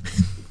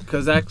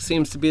 Because that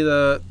seems to be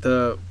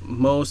the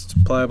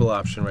most pliable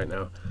option right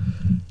now.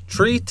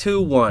 3,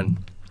 2, 1.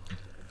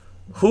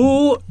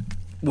 Who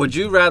would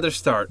you rather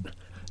start?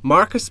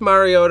 Marcus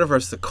Mariota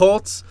versus the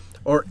Colts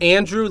or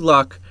Andrew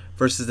Luck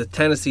versus the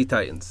Tennessee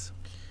Titans?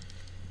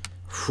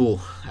 Whew,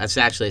 that's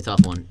actually a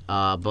tough one.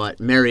 But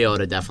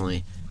Mariota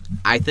definitely.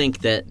 I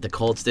think that the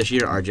Colts this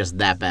year are just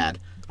that bad.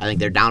 I think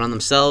they're down on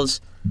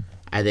themselves.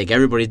 I think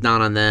everybody's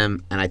down on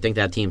them, and I think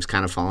that team's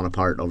kind of falling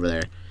apart over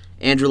there.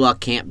 Andrew Luck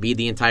can't be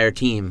the entire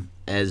team,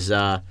 as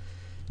our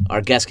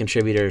guest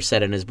contributor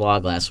said in his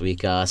blog last week,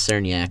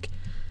 Cerniak.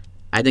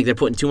 I think they're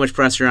putting too much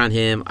pressure on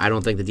him. I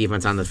don't think the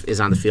defense is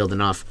on the field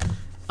enough.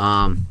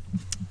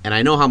 And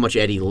I know how much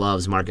Eddie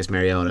loves Marcus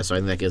Mariota, so I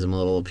think that gives him a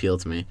little appeal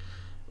to me.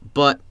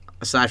 But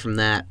aside from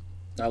that,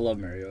 I love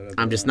Mariota.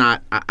 I'm just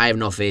not. I have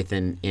no faith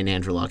in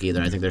Andrew Luck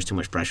either. I think there's too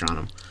much pressure on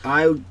him.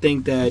 I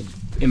think that,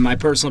 in my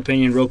personal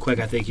opinion, real quick,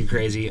 I think you're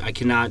crazy. I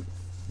cannot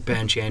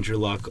bench Andrew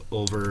Luck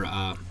over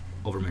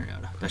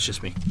Mariota. That's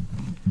just me.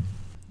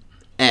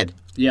 Ed.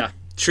 Yeah.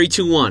 3,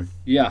 2, 1.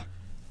 Yeah.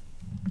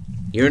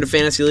 You're in a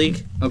fantasy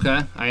league.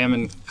 Okay. I am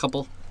in a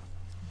couple.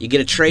 You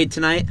get a trade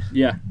tonight.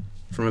 Yeah.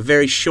 From a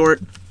very short,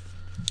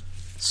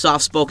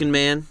 soft-spoken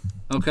man.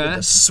 Okay. With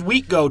a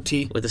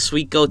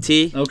sweet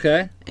goatee.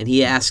 Okay. And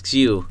he asks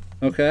you.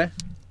 Okay.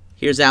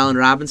 Here's Allen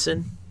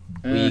Robinson.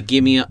 Will you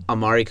give me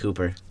Amari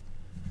Cooper?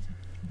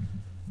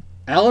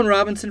 Allen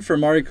Robinson for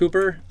Amari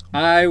Cooper?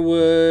 I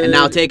would. And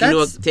now take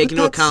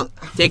into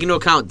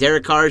account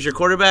Derek Carr is your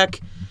quarterback,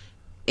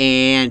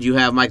 and you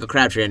have Michael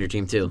Crabtree on your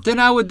team too. Then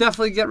I would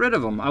definitely get rid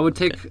of him. I would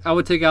take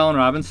Allen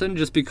Robinson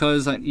just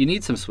because you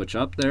need some switch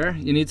up there.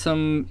 You need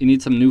some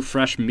new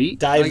fresh meat.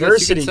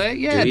 Diversity.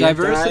 Yeah,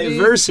 diversity.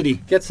 Diversity.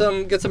 Get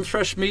some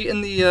fresh meat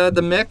in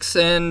the mix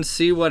and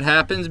see what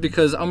happens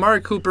because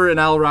Amari Cooper and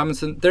Allen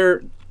Robinson,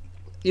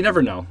 you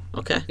never know.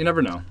 Okay. You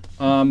never know.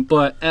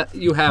 But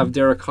you have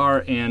Derek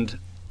Carr and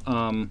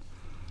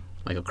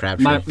Michael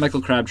Crabtree.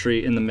 Michael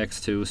Crabtree in the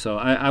mix too. So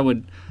I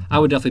would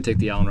definitely take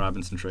the Allen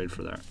Robinson trade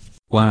for that.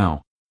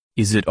 Wow.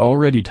 Is it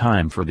already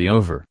time for the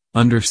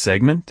over/under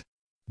segment?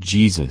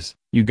 Jesus,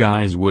 you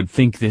guys would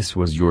think this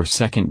was your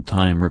second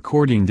time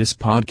recording this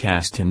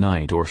podcast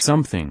tonight or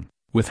something,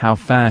 with how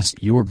fast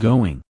you're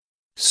going.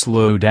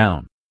 Slow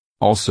down.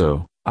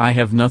 Also, I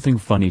have nothing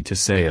funny to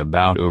say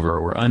about over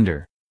or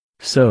under.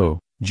 So,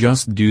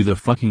 just do the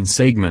fucking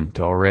segment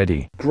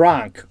already.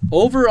 Gronk,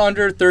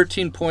 over/under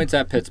 13 points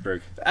at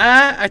Pittsburgh.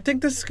 I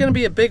think this is going to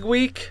be a big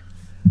week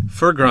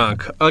for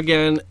Gronk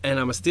again, and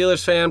I'm a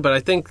Steelers fan, but I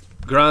think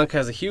Gronk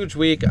has a huge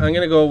week. I'm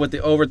going to go with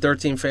the over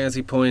 13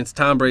 fantasy points.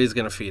 Tom Brady's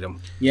going to feed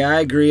him. Yeah, I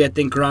agree. I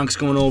think Gronk's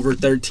going over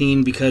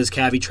 13 because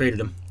Cavi traded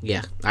him.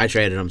 Yeah, I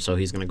traded him, so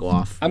he's going to go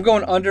off. I'm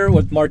going under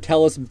with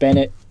Martellus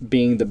Bennett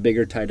being the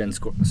bigger tight end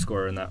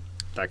scorer in that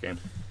game.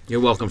 You're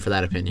welcome for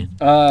that opinion.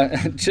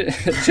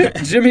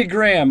 Jimmy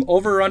Graham,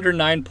 over or under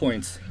 9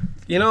 points.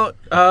 You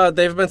know,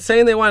 they've been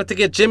saying they wanted to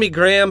get Jimmy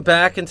Graham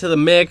back into the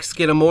mix,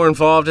 get him more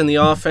involved in the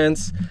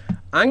offense.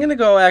 I'm going to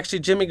go, actually,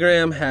 Jimmy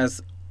Graham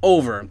has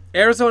over.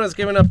 Arizona's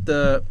given up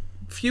the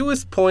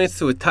fewest points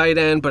to a tight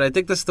end, but I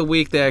think this is the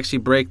week they actually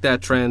break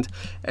that trend,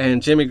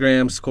 and Jimmy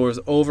Graham scores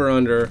over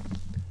under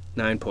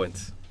 9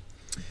 points.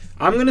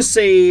 I'm going to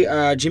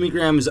say Jimmy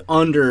Graham is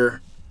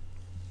under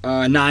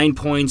 9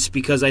 points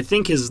because I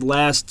think his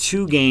last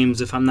 2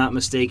 games, if I'm not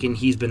mistaken,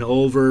 he's been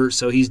over,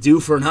 so he's due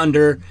for an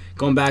under,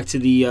 going back to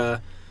the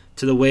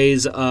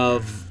ways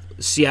of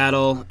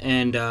Seattle,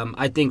 and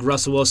I think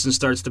Russell Wilson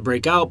starts to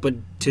break out, but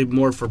to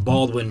more for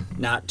Baldwin,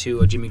 not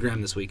to Jimmy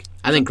Graham this week.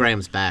 I think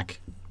Graham's back.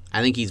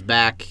 I think he's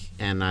back,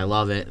 and I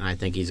love it, and I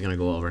think he's going to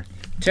go over.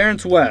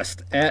 Terrence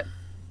West at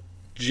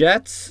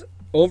Jets,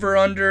 over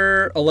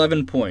under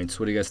 11 points.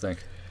 What do you guys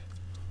think?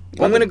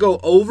 I'm going to go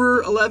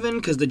over 11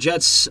 because the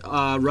Jets'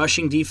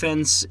 rushing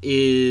defense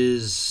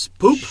is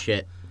poop.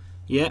 Shit.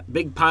 Yeah,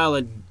 big pile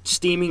of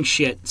steaming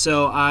shit.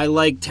 So I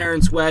like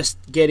Terrence West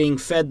getting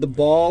fed the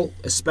ball,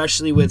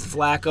 especially with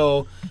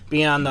Flacco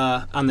being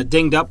on the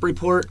dinged up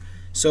report.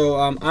 So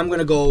I'm going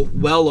to go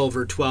well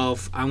over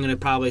 12. I'm going to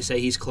probably say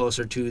he's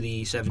closer to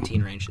the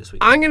 17 range this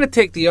week. I'm going to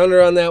take the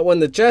under on that one.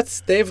 The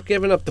Jets, they've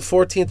given up the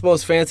 14th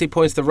most fantasy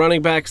points to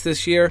running backs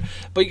this year.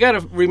 But you got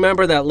to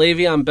remember that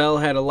Le'Veon Bell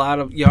had a lot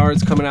of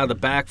yards coming out of the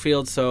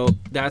backfield, so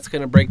that's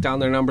going to break down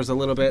their numbers a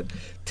little bit.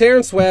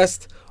 Terrence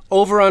West,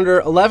 over under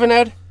 11,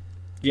 Ed?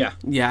 Yeah.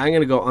 Yeah, I'm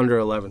going to go under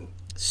 11.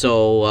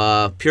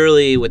 So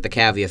purely with the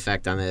Cavi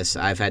effect on this,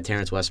 I've had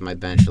Terrence West on my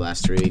bench the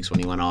last 3 weeks when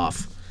he went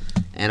off.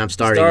 And I'm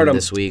starting him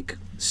this week.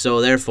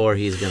 So, therefore,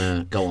 he's going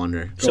to go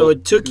under. So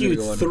it took you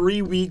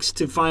 3 weeks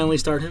to finally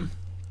start him?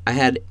 I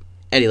had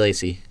Eddie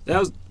Lacy.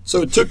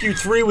 So it took you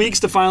 3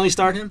 weeks to finally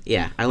start him?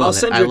 Yeah, I I'll love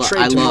send you a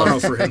trade tomorrow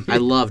for him. I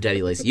loved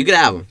Eddie Lacy. You could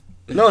have him.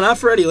 No, not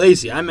for Eddie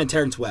Lacy. I meant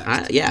Terrence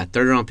West. Yeah,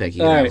 third-round pick.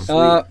 You All could have him.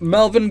 right,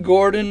 Melvin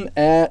Gordon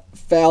at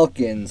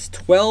Falcons,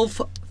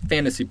 12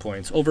 fantasy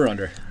points, over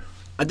under.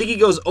 I think he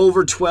goes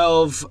over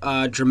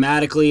 12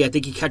 dramatically. I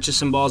think he catches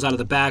some balls out of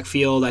the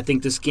backfield. I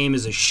think this game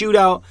is a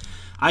shootout.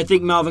 I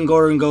think Melvin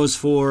Gordon goes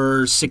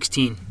for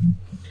 16.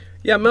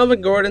 Yeah,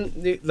 Melvin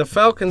Gordon, the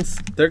Falcons,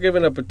 they're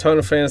giving up a ton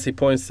of fantasy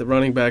points to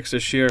running backs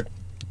this year.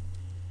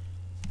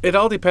 It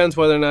all depends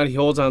whether or not he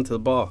holds on to the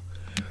ball.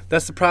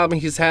 That's the problem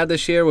he's had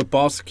this year with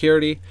ball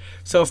security.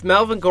 So if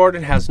Melvin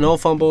Gordon has no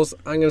fumbles,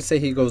 I'm going to say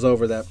he goes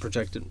over that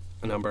projected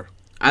number.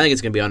 I think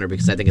it's going to be under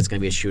because I think it's going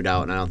to be a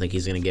shootout, and I don't think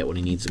he's going to get what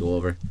he needs to go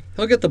over.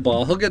 He'll get the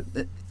ball. He'll get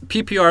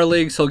PPR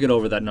leagues. He'll get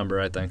over that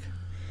number, I think.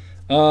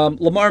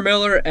 Lamar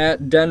Miller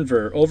at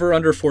Denver, over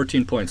under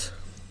 14 points.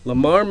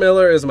 Lamar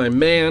Miller is my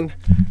man.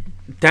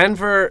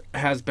 Denver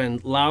has been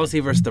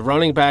lousy versus the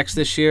running backs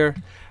this year.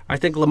 I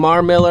think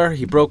Lamar Miller,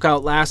 he broke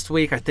out last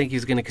week. I think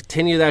he's going to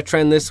continue that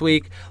trend this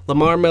week.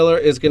 Lamar Miller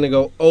is going to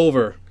go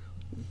over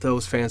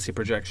those fantasy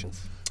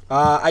projections.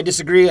 I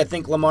disagree. I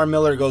think Lamar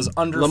Miller goes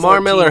under Lamar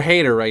 14. Miller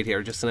hater right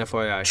here, just an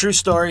FYI. True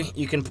story.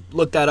 You can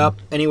look that up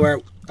anywhere.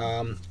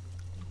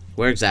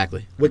 Where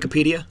exactly?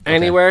 Wikipedia.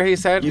 Anywhere, he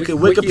said? You can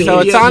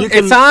Wikipedia. So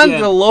it's on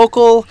the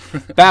local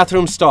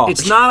bathroom stall.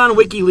 It's not on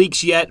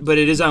WikiLeaks yet, but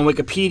it is on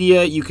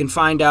Wikipedia. You can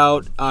find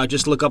out.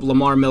 Just look up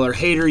Lamar Miller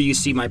hater. You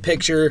see my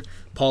picture,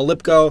 Paul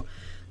Lipko.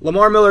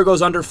 Lamar Miller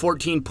goes under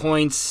 14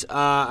 points.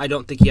 I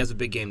don't think he has a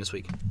big game this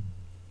week.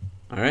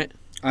 All right.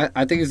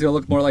 I think he's going to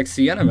look more like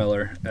Sienna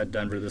Miller at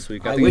Denver this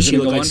week. I wish he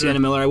looked like Sienna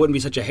Miller. I wouldn't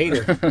be such a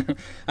hater.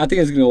 I think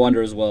he's going to go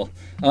under as well.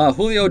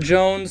 Julio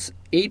Jones,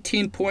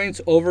 18 points,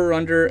 over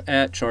under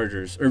at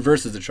Chargers, or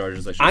versus the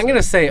Chargers, I should say. I'm going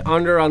to say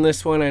under on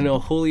this one. I know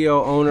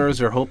Julio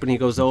owners are hoping he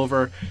goes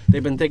over.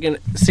 They've been thinking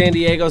San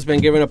Diego's been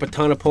giving up a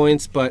ton of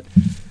points, but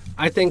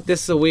I think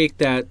this is a week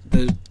that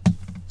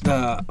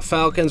the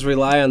Falcons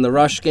rely on the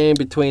rush game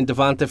between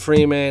Devonta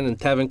Freeman and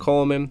Tevin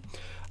Coleman.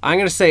 I'm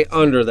going to say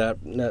under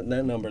that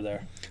number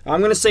there. I'm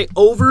going to say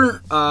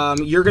over.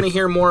 You're going to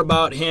hear more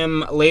about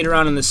him later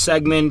on in the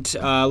segment,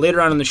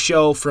 later on in the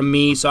show from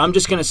me. So I'm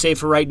just going to say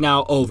for right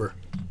now, over.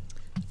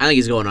 I think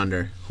he's going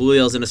under.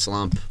 Julio's in a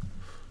slump,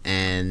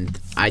 and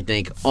I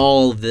think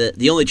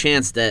the only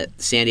chance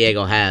that San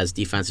Diego has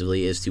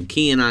defensively is to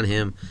key in on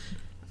him.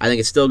 I think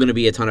it's still going to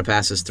be a ton of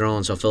passes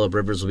thrown, so Phillip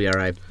Rivers will be all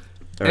right.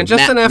 And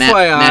just an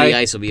FYI, Matty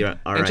Ice will be all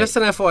right. And just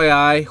an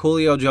FYI,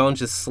 Julio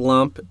Jones'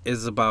 slump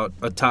is about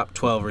a top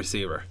 12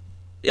 receiver.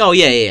 Oh,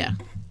 yeah.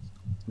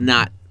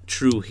 Not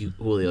true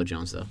Julio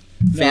Jones, though.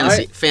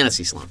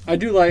 Fantasy slump. I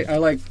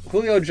like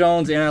Julio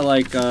Jones, and I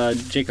like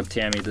Jacob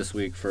Tamme this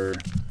week for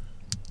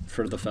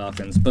for the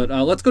Falcons. But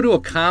let's go to a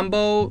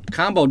combo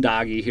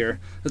doggy here.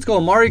 Let's go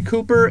Amari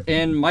Cooper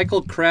and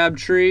Michael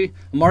Crabtree.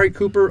 Amari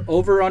Cooper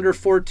over under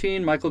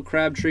 14. Michael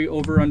Crabtree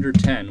over under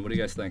 10. What do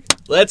you guys think?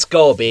 Let's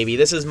go, baby.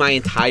 This is my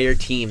entire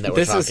team that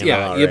we're talking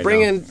about. You right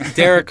bring now. in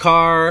Derek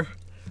Carr,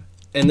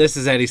 and this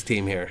is Eddie's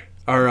team here,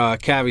 or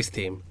Cavi's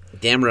team.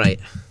 Damn right.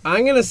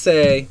 I'm gonna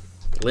say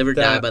Live or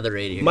die that by the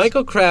Raiders.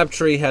 Michael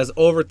Crabtree has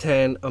over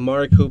 10.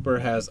 Amari Cooper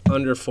has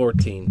under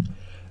 14.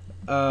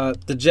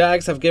 The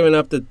Jags have given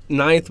up the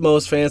 9th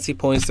most fantasy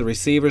points to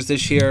receivers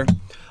this year.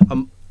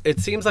 It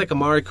seems like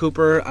Amari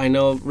Cooper, I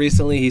know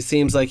recently he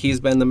seems like he's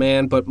been the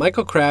man, but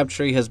Michael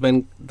Crabtree has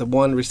been the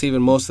one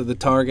receiving most of the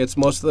targets,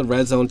 most of the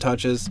red zone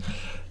touches.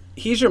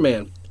 He's your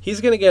man. He's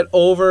going to get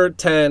over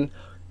 10.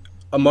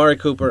 Amari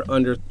Cooper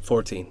under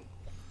 14.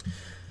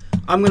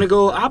 I'm going to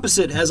go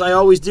opposite, as I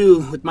always do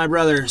with my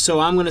brother. So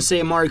I'm going to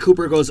say Amari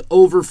Cooper goes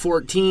over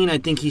 14. I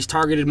think he's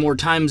targeted more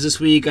times this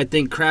week. I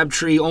think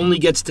Crabtree only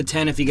gets to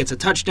 10 if he gets a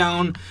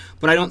touchdown,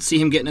 but I don't see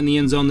him getting in the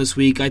end zone this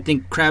week. I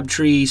think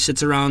Crabtree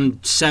sits around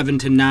 7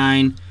 to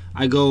 9.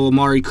 I go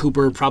Amari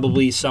Cooper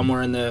probably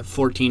somewhere in the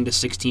 14 to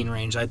 16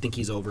 range. I think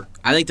he's over.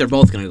 I think they're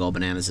both going to go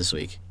bananas this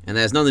week. And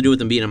that has nothing to do with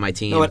them being on my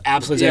team. No, it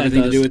absolutely has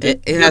everything to do with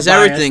it. It has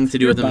everything to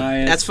do with them.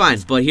 biased. That's fine.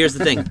 But here's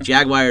the thing.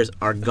 Jaguars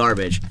are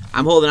garbage.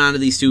 I'm holding on to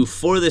these two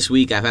for this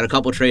week. I've had a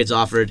couple trades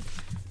offered,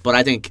 but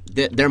I think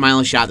they're my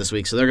only shot this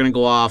week. So they're going to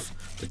go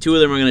off. The two of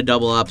them are going to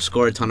double up,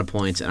 score a ton of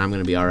points, and I'm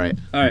going to be all right.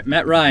 All right,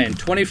 Matt Ryan,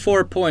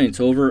 24 points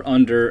over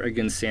under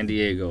against San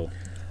Diego.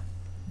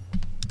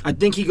 I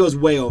think he goes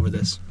way over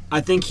this. I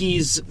think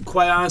he's,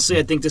 quite honestly,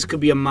 I think this could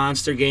be a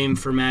monster game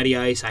for Matty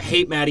Ice. I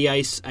hate Matty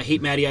Ice. I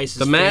hate Matty Ice's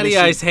The Matty fantasy.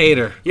 Ice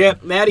hater. Yeah,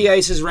 Matty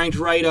Ice is ranked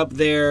right up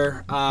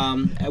there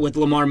with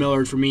Lamar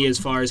Miller for me as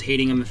far as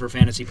hating him for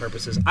fantasy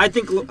purposes. I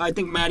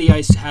think Matty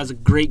Ice has a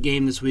great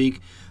game this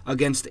week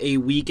against a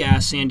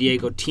weak-ass San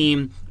Diego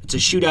team. It's a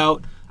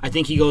shootout. I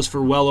think he goes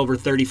for well over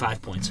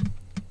 35 points.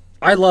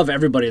 I love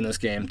everybody in this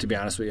game, to be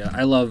honest with you.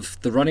 I love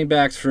the running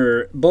backs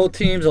for both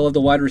teams. I love the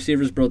wide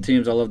receivers for both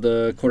teams. I love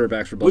the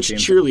quarterbacks for both Which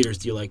teams. cheerleaders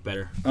do you like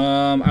better?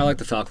 I like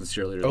the Falcons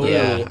cheerleaders. Oh,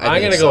 Yeah, I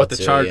I'm think going to so go with the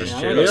too, Chargers yeah.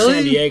 I'm gonna go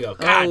San Diego.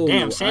 God Oh,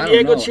 damn, San I don't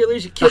Diego know. cheerleaders.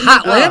 You The kidding?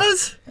 Hot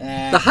Lantas?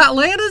 Eh. The Hot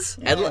Lantas?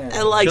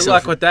 Ed likes Good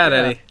luck with that,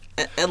 Eddie.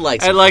 Ed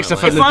likes Ed likes it from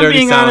from If the I'm dirty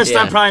being South. honest,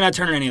 I'm Yeah. probably not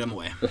turning any of them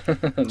away.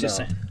 Just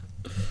saying.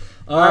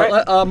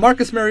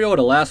 Marcus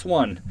Mariota, last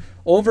one.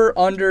 Over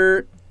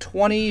under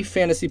 20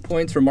 fantasy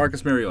points for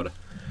Marcus Mariota.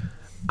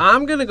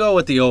 I'm going to go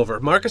with the over.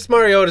 Marcus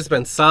Mariota's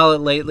been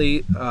solid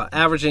lately,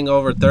 averaging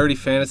over 30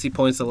 fantasy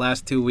points the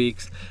last 2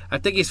 weeks. I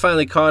think he's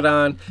finally caught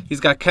on.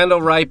 He's got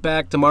Kendall Wright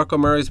back. DeMarco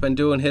Murray's been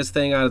doing his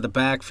thing out of the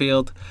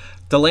backfield.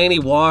 Delaney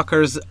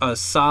Walker's a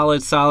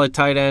solid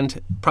tight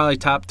end, probably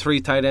top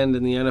 3 tight end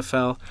in the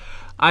NFL.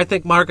 I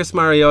think Marcus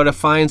Mariota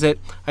finds it.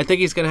 I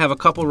think he's going to have a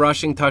couple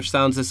rushing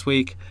touchdowns this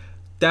week.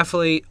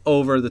 Definitely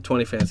over the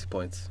 20 fantasy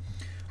points.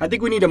 I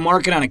think we need to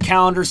mark it on a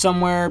calendar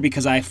somewhere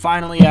because I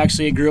finally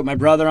actually agree with my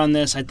brother on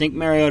this. I think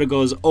Mariota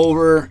goes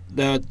over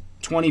the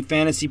 20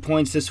 fantasy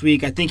points this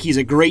week. I think he's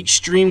a great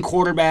stream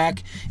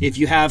quarterback. If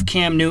you have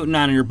Cam Newton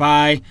on your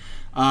bye,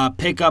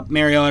 pick up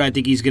Mariota. I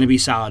think he's going to be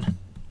solid.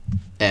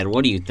 Ed,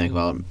 what do you think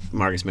about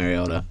Marcus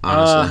Mariota,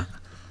 honestly?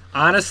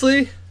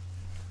 Honestly,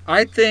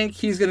 I think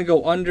he's going to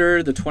go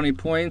under the 20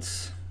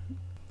 points.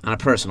 On a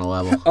personal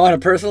level. Oh, on a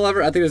personal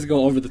level, I think he's going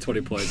to go over the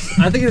 20 points.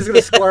 I think he's going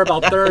to score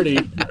about 30.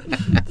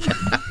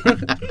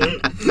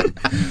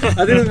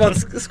 I think he's going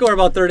to score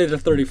about 30 to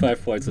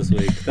 35 points this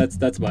week.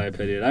 That's my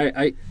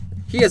opinion.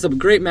 He has a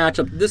great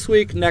matchup this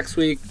week, next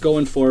week,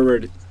 going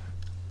forward.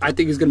 I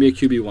think he's going to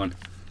be a QB1.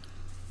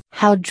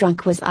 How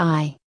drunk was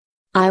I?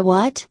 I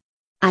what?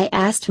 I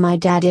asked my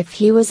dad if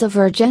he was a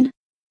virgin?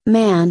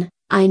 Man,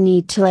 I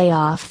need to lay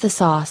off the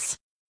sauce.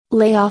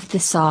 Lay off the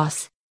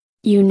sauce.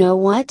 You know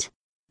what?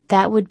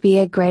 That would be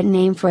a great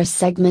name for a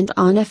segment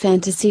on a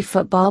fantasy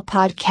football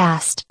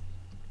podcast.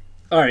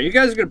 All right, you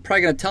guys are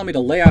probably going to tell me to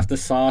lay off the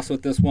sauce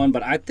with this one,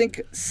 but I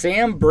think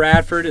Sam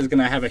Bradford is going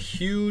to have a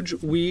huge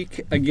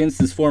week against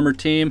his former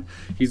team.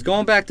 He's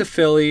going back to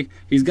Philly.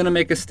 He's going to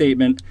make a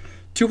statement.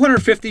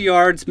 250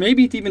 yards,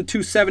 maybe even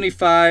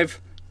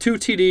 275, 2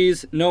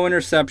 TDs, no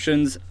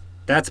interceptions.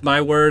 That's my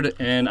word,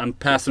 and I'm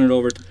passing it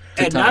over to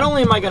And Tom. not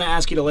only am I going to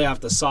ask you to lay off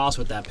the sauce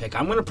with that pick,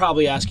 I'm going to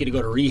probably ask you to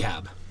go to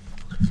rehab.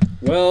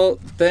 Well,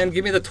 then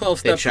give me the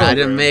 12-step They tried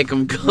to program. make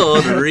him go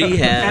to And I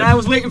rehab.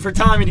 was waiting for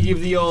Tommy to give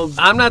the old...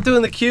 I'm not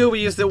doing the Q. We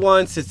used it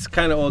once. It's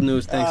kind of old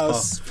news. Thanks, Paul.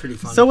 It's pretty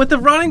fun. So with the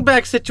running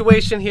back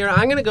situation here,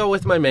 I'm going to go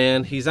with my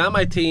man. He's on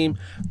my team,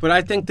 but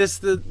I think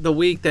this is the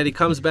week that he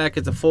comes back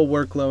at a full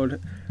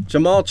workload.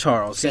 Jamal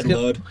Charles. Said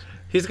load.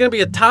 He's going to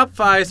be a top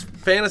 5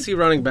 fantasy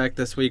running back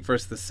this week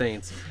versus the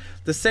Saints.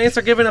 The Saints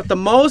are giving up the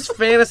most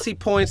fantasy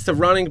points to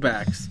running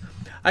backs.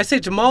 I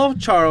say Jamal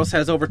Charles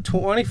has over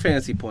 20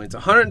 fantasy points,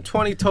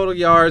 120 total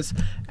yards,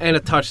 and a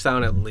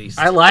touchdown at least.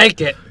 I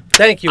like it.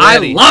 Thank you, I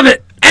Eddie. love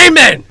it.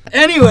 Amen.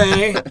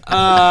 Anyway,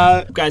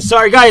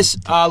 guys,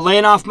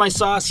 laying off my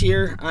sauce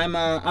here. I'm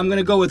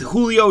gonna go with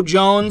Julio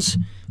Jones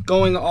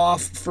going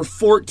off for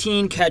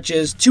 14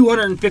 catches,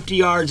 250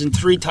 yards, and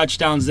 3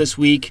 touchdowns this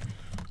week.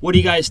 What do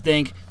you guys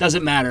think?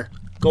 Doesn't matter.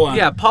 Go on.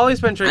 Yeah,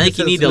 Paulie's been drinking. I think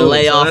you since need to noon,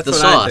 lay so off that's the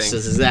what I sauce. think.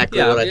 Is exactly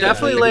Yeah, what I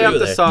definitely I lay off agree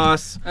the there.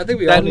 sauce. I think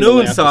we all That need to lay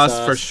noon off the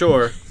sauce for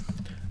sure.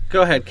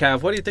 Go ahead,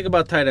 Cav. What do you think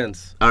about tight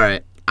ends? All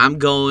right, I'm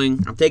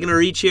taking a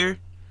reach here.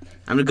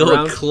 I'm going to go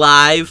Around? with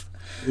Clive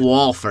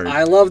Walford.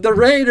 I love the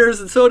Raiders,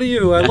 and so do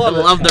you. I love it.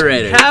 love the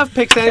Raiders. Cav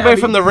picks anybody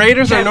from the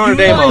Raiders or Notre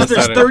Dame all of a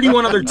There's sudden?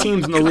 31 other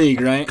teams in the league,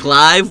 right?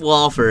 Clive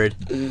Walford,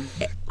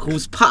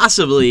 who's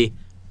possibly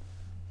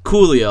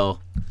Coolio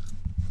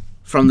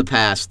from the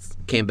past,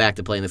 came back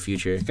to play in the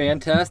future.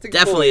 Fantastic.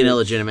 Definitely an boys.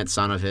 illegitimate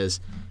son of his.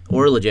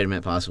 Or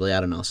legitimate, possibly. I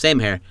don't know. Same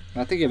hair.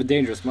 I think you have a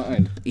dangerous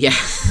mind. Yeah.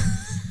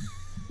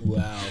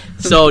 Wow.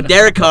 So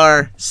Derek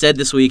Carr said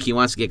this week he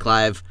wants to get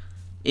Clive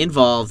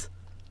involved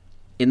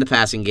in the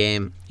passing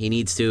game. He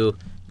needs to.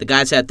 The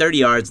guy's had 30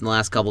 yards in the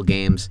last couple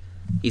games.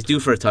 He's due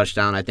for a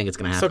touchdown. I think it's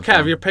going to So,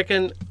 happen. Cav, you're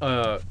picking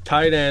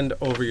tight end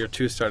over your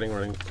 2 starting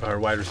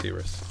wide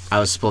receivers. I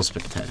was supposed to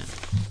pick a tight end.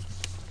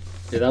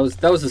 Yeah,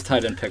 that was his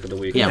tight end pick of the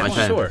week. Yeah, my well,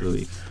 tight end sure. pick of the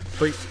week.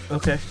 But,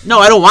 okay. No,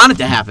 I don't want it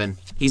to happen.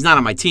 He's not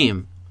on my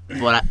team.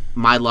 But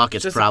my luck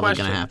is Just a probably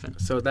going to question. happen.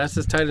 So that's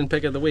his tight end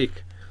pick of the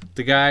week.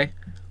 The guy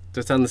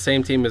that's on the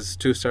same team as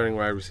 2 starting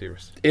wide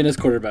receivers. In his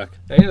quarterback.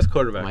 And his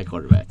quarterback. My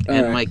quarterback.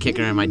 And right. my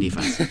kicker and my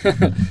defense.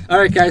 All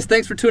right, guys.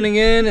 Thanks for tuning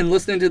in and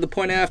listening to the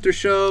Point After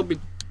Show.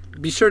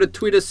 Be sure to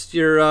tweet us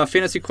your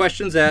fantasy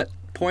questions at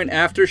Point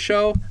After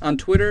Show on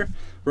Twitter.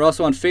 We're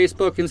also on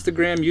Facebook,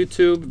 Instagram,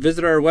 YouTube.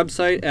 Visit our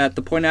website at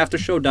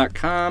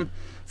thepointaftershow.com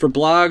for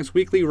blogs,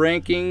 weekly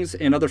rankings,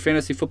 and other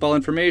fantasy football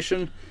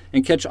information.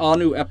 And catch all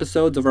new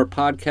episodes of our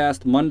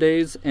podcast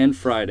Mondays and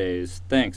Fridays. Thanks.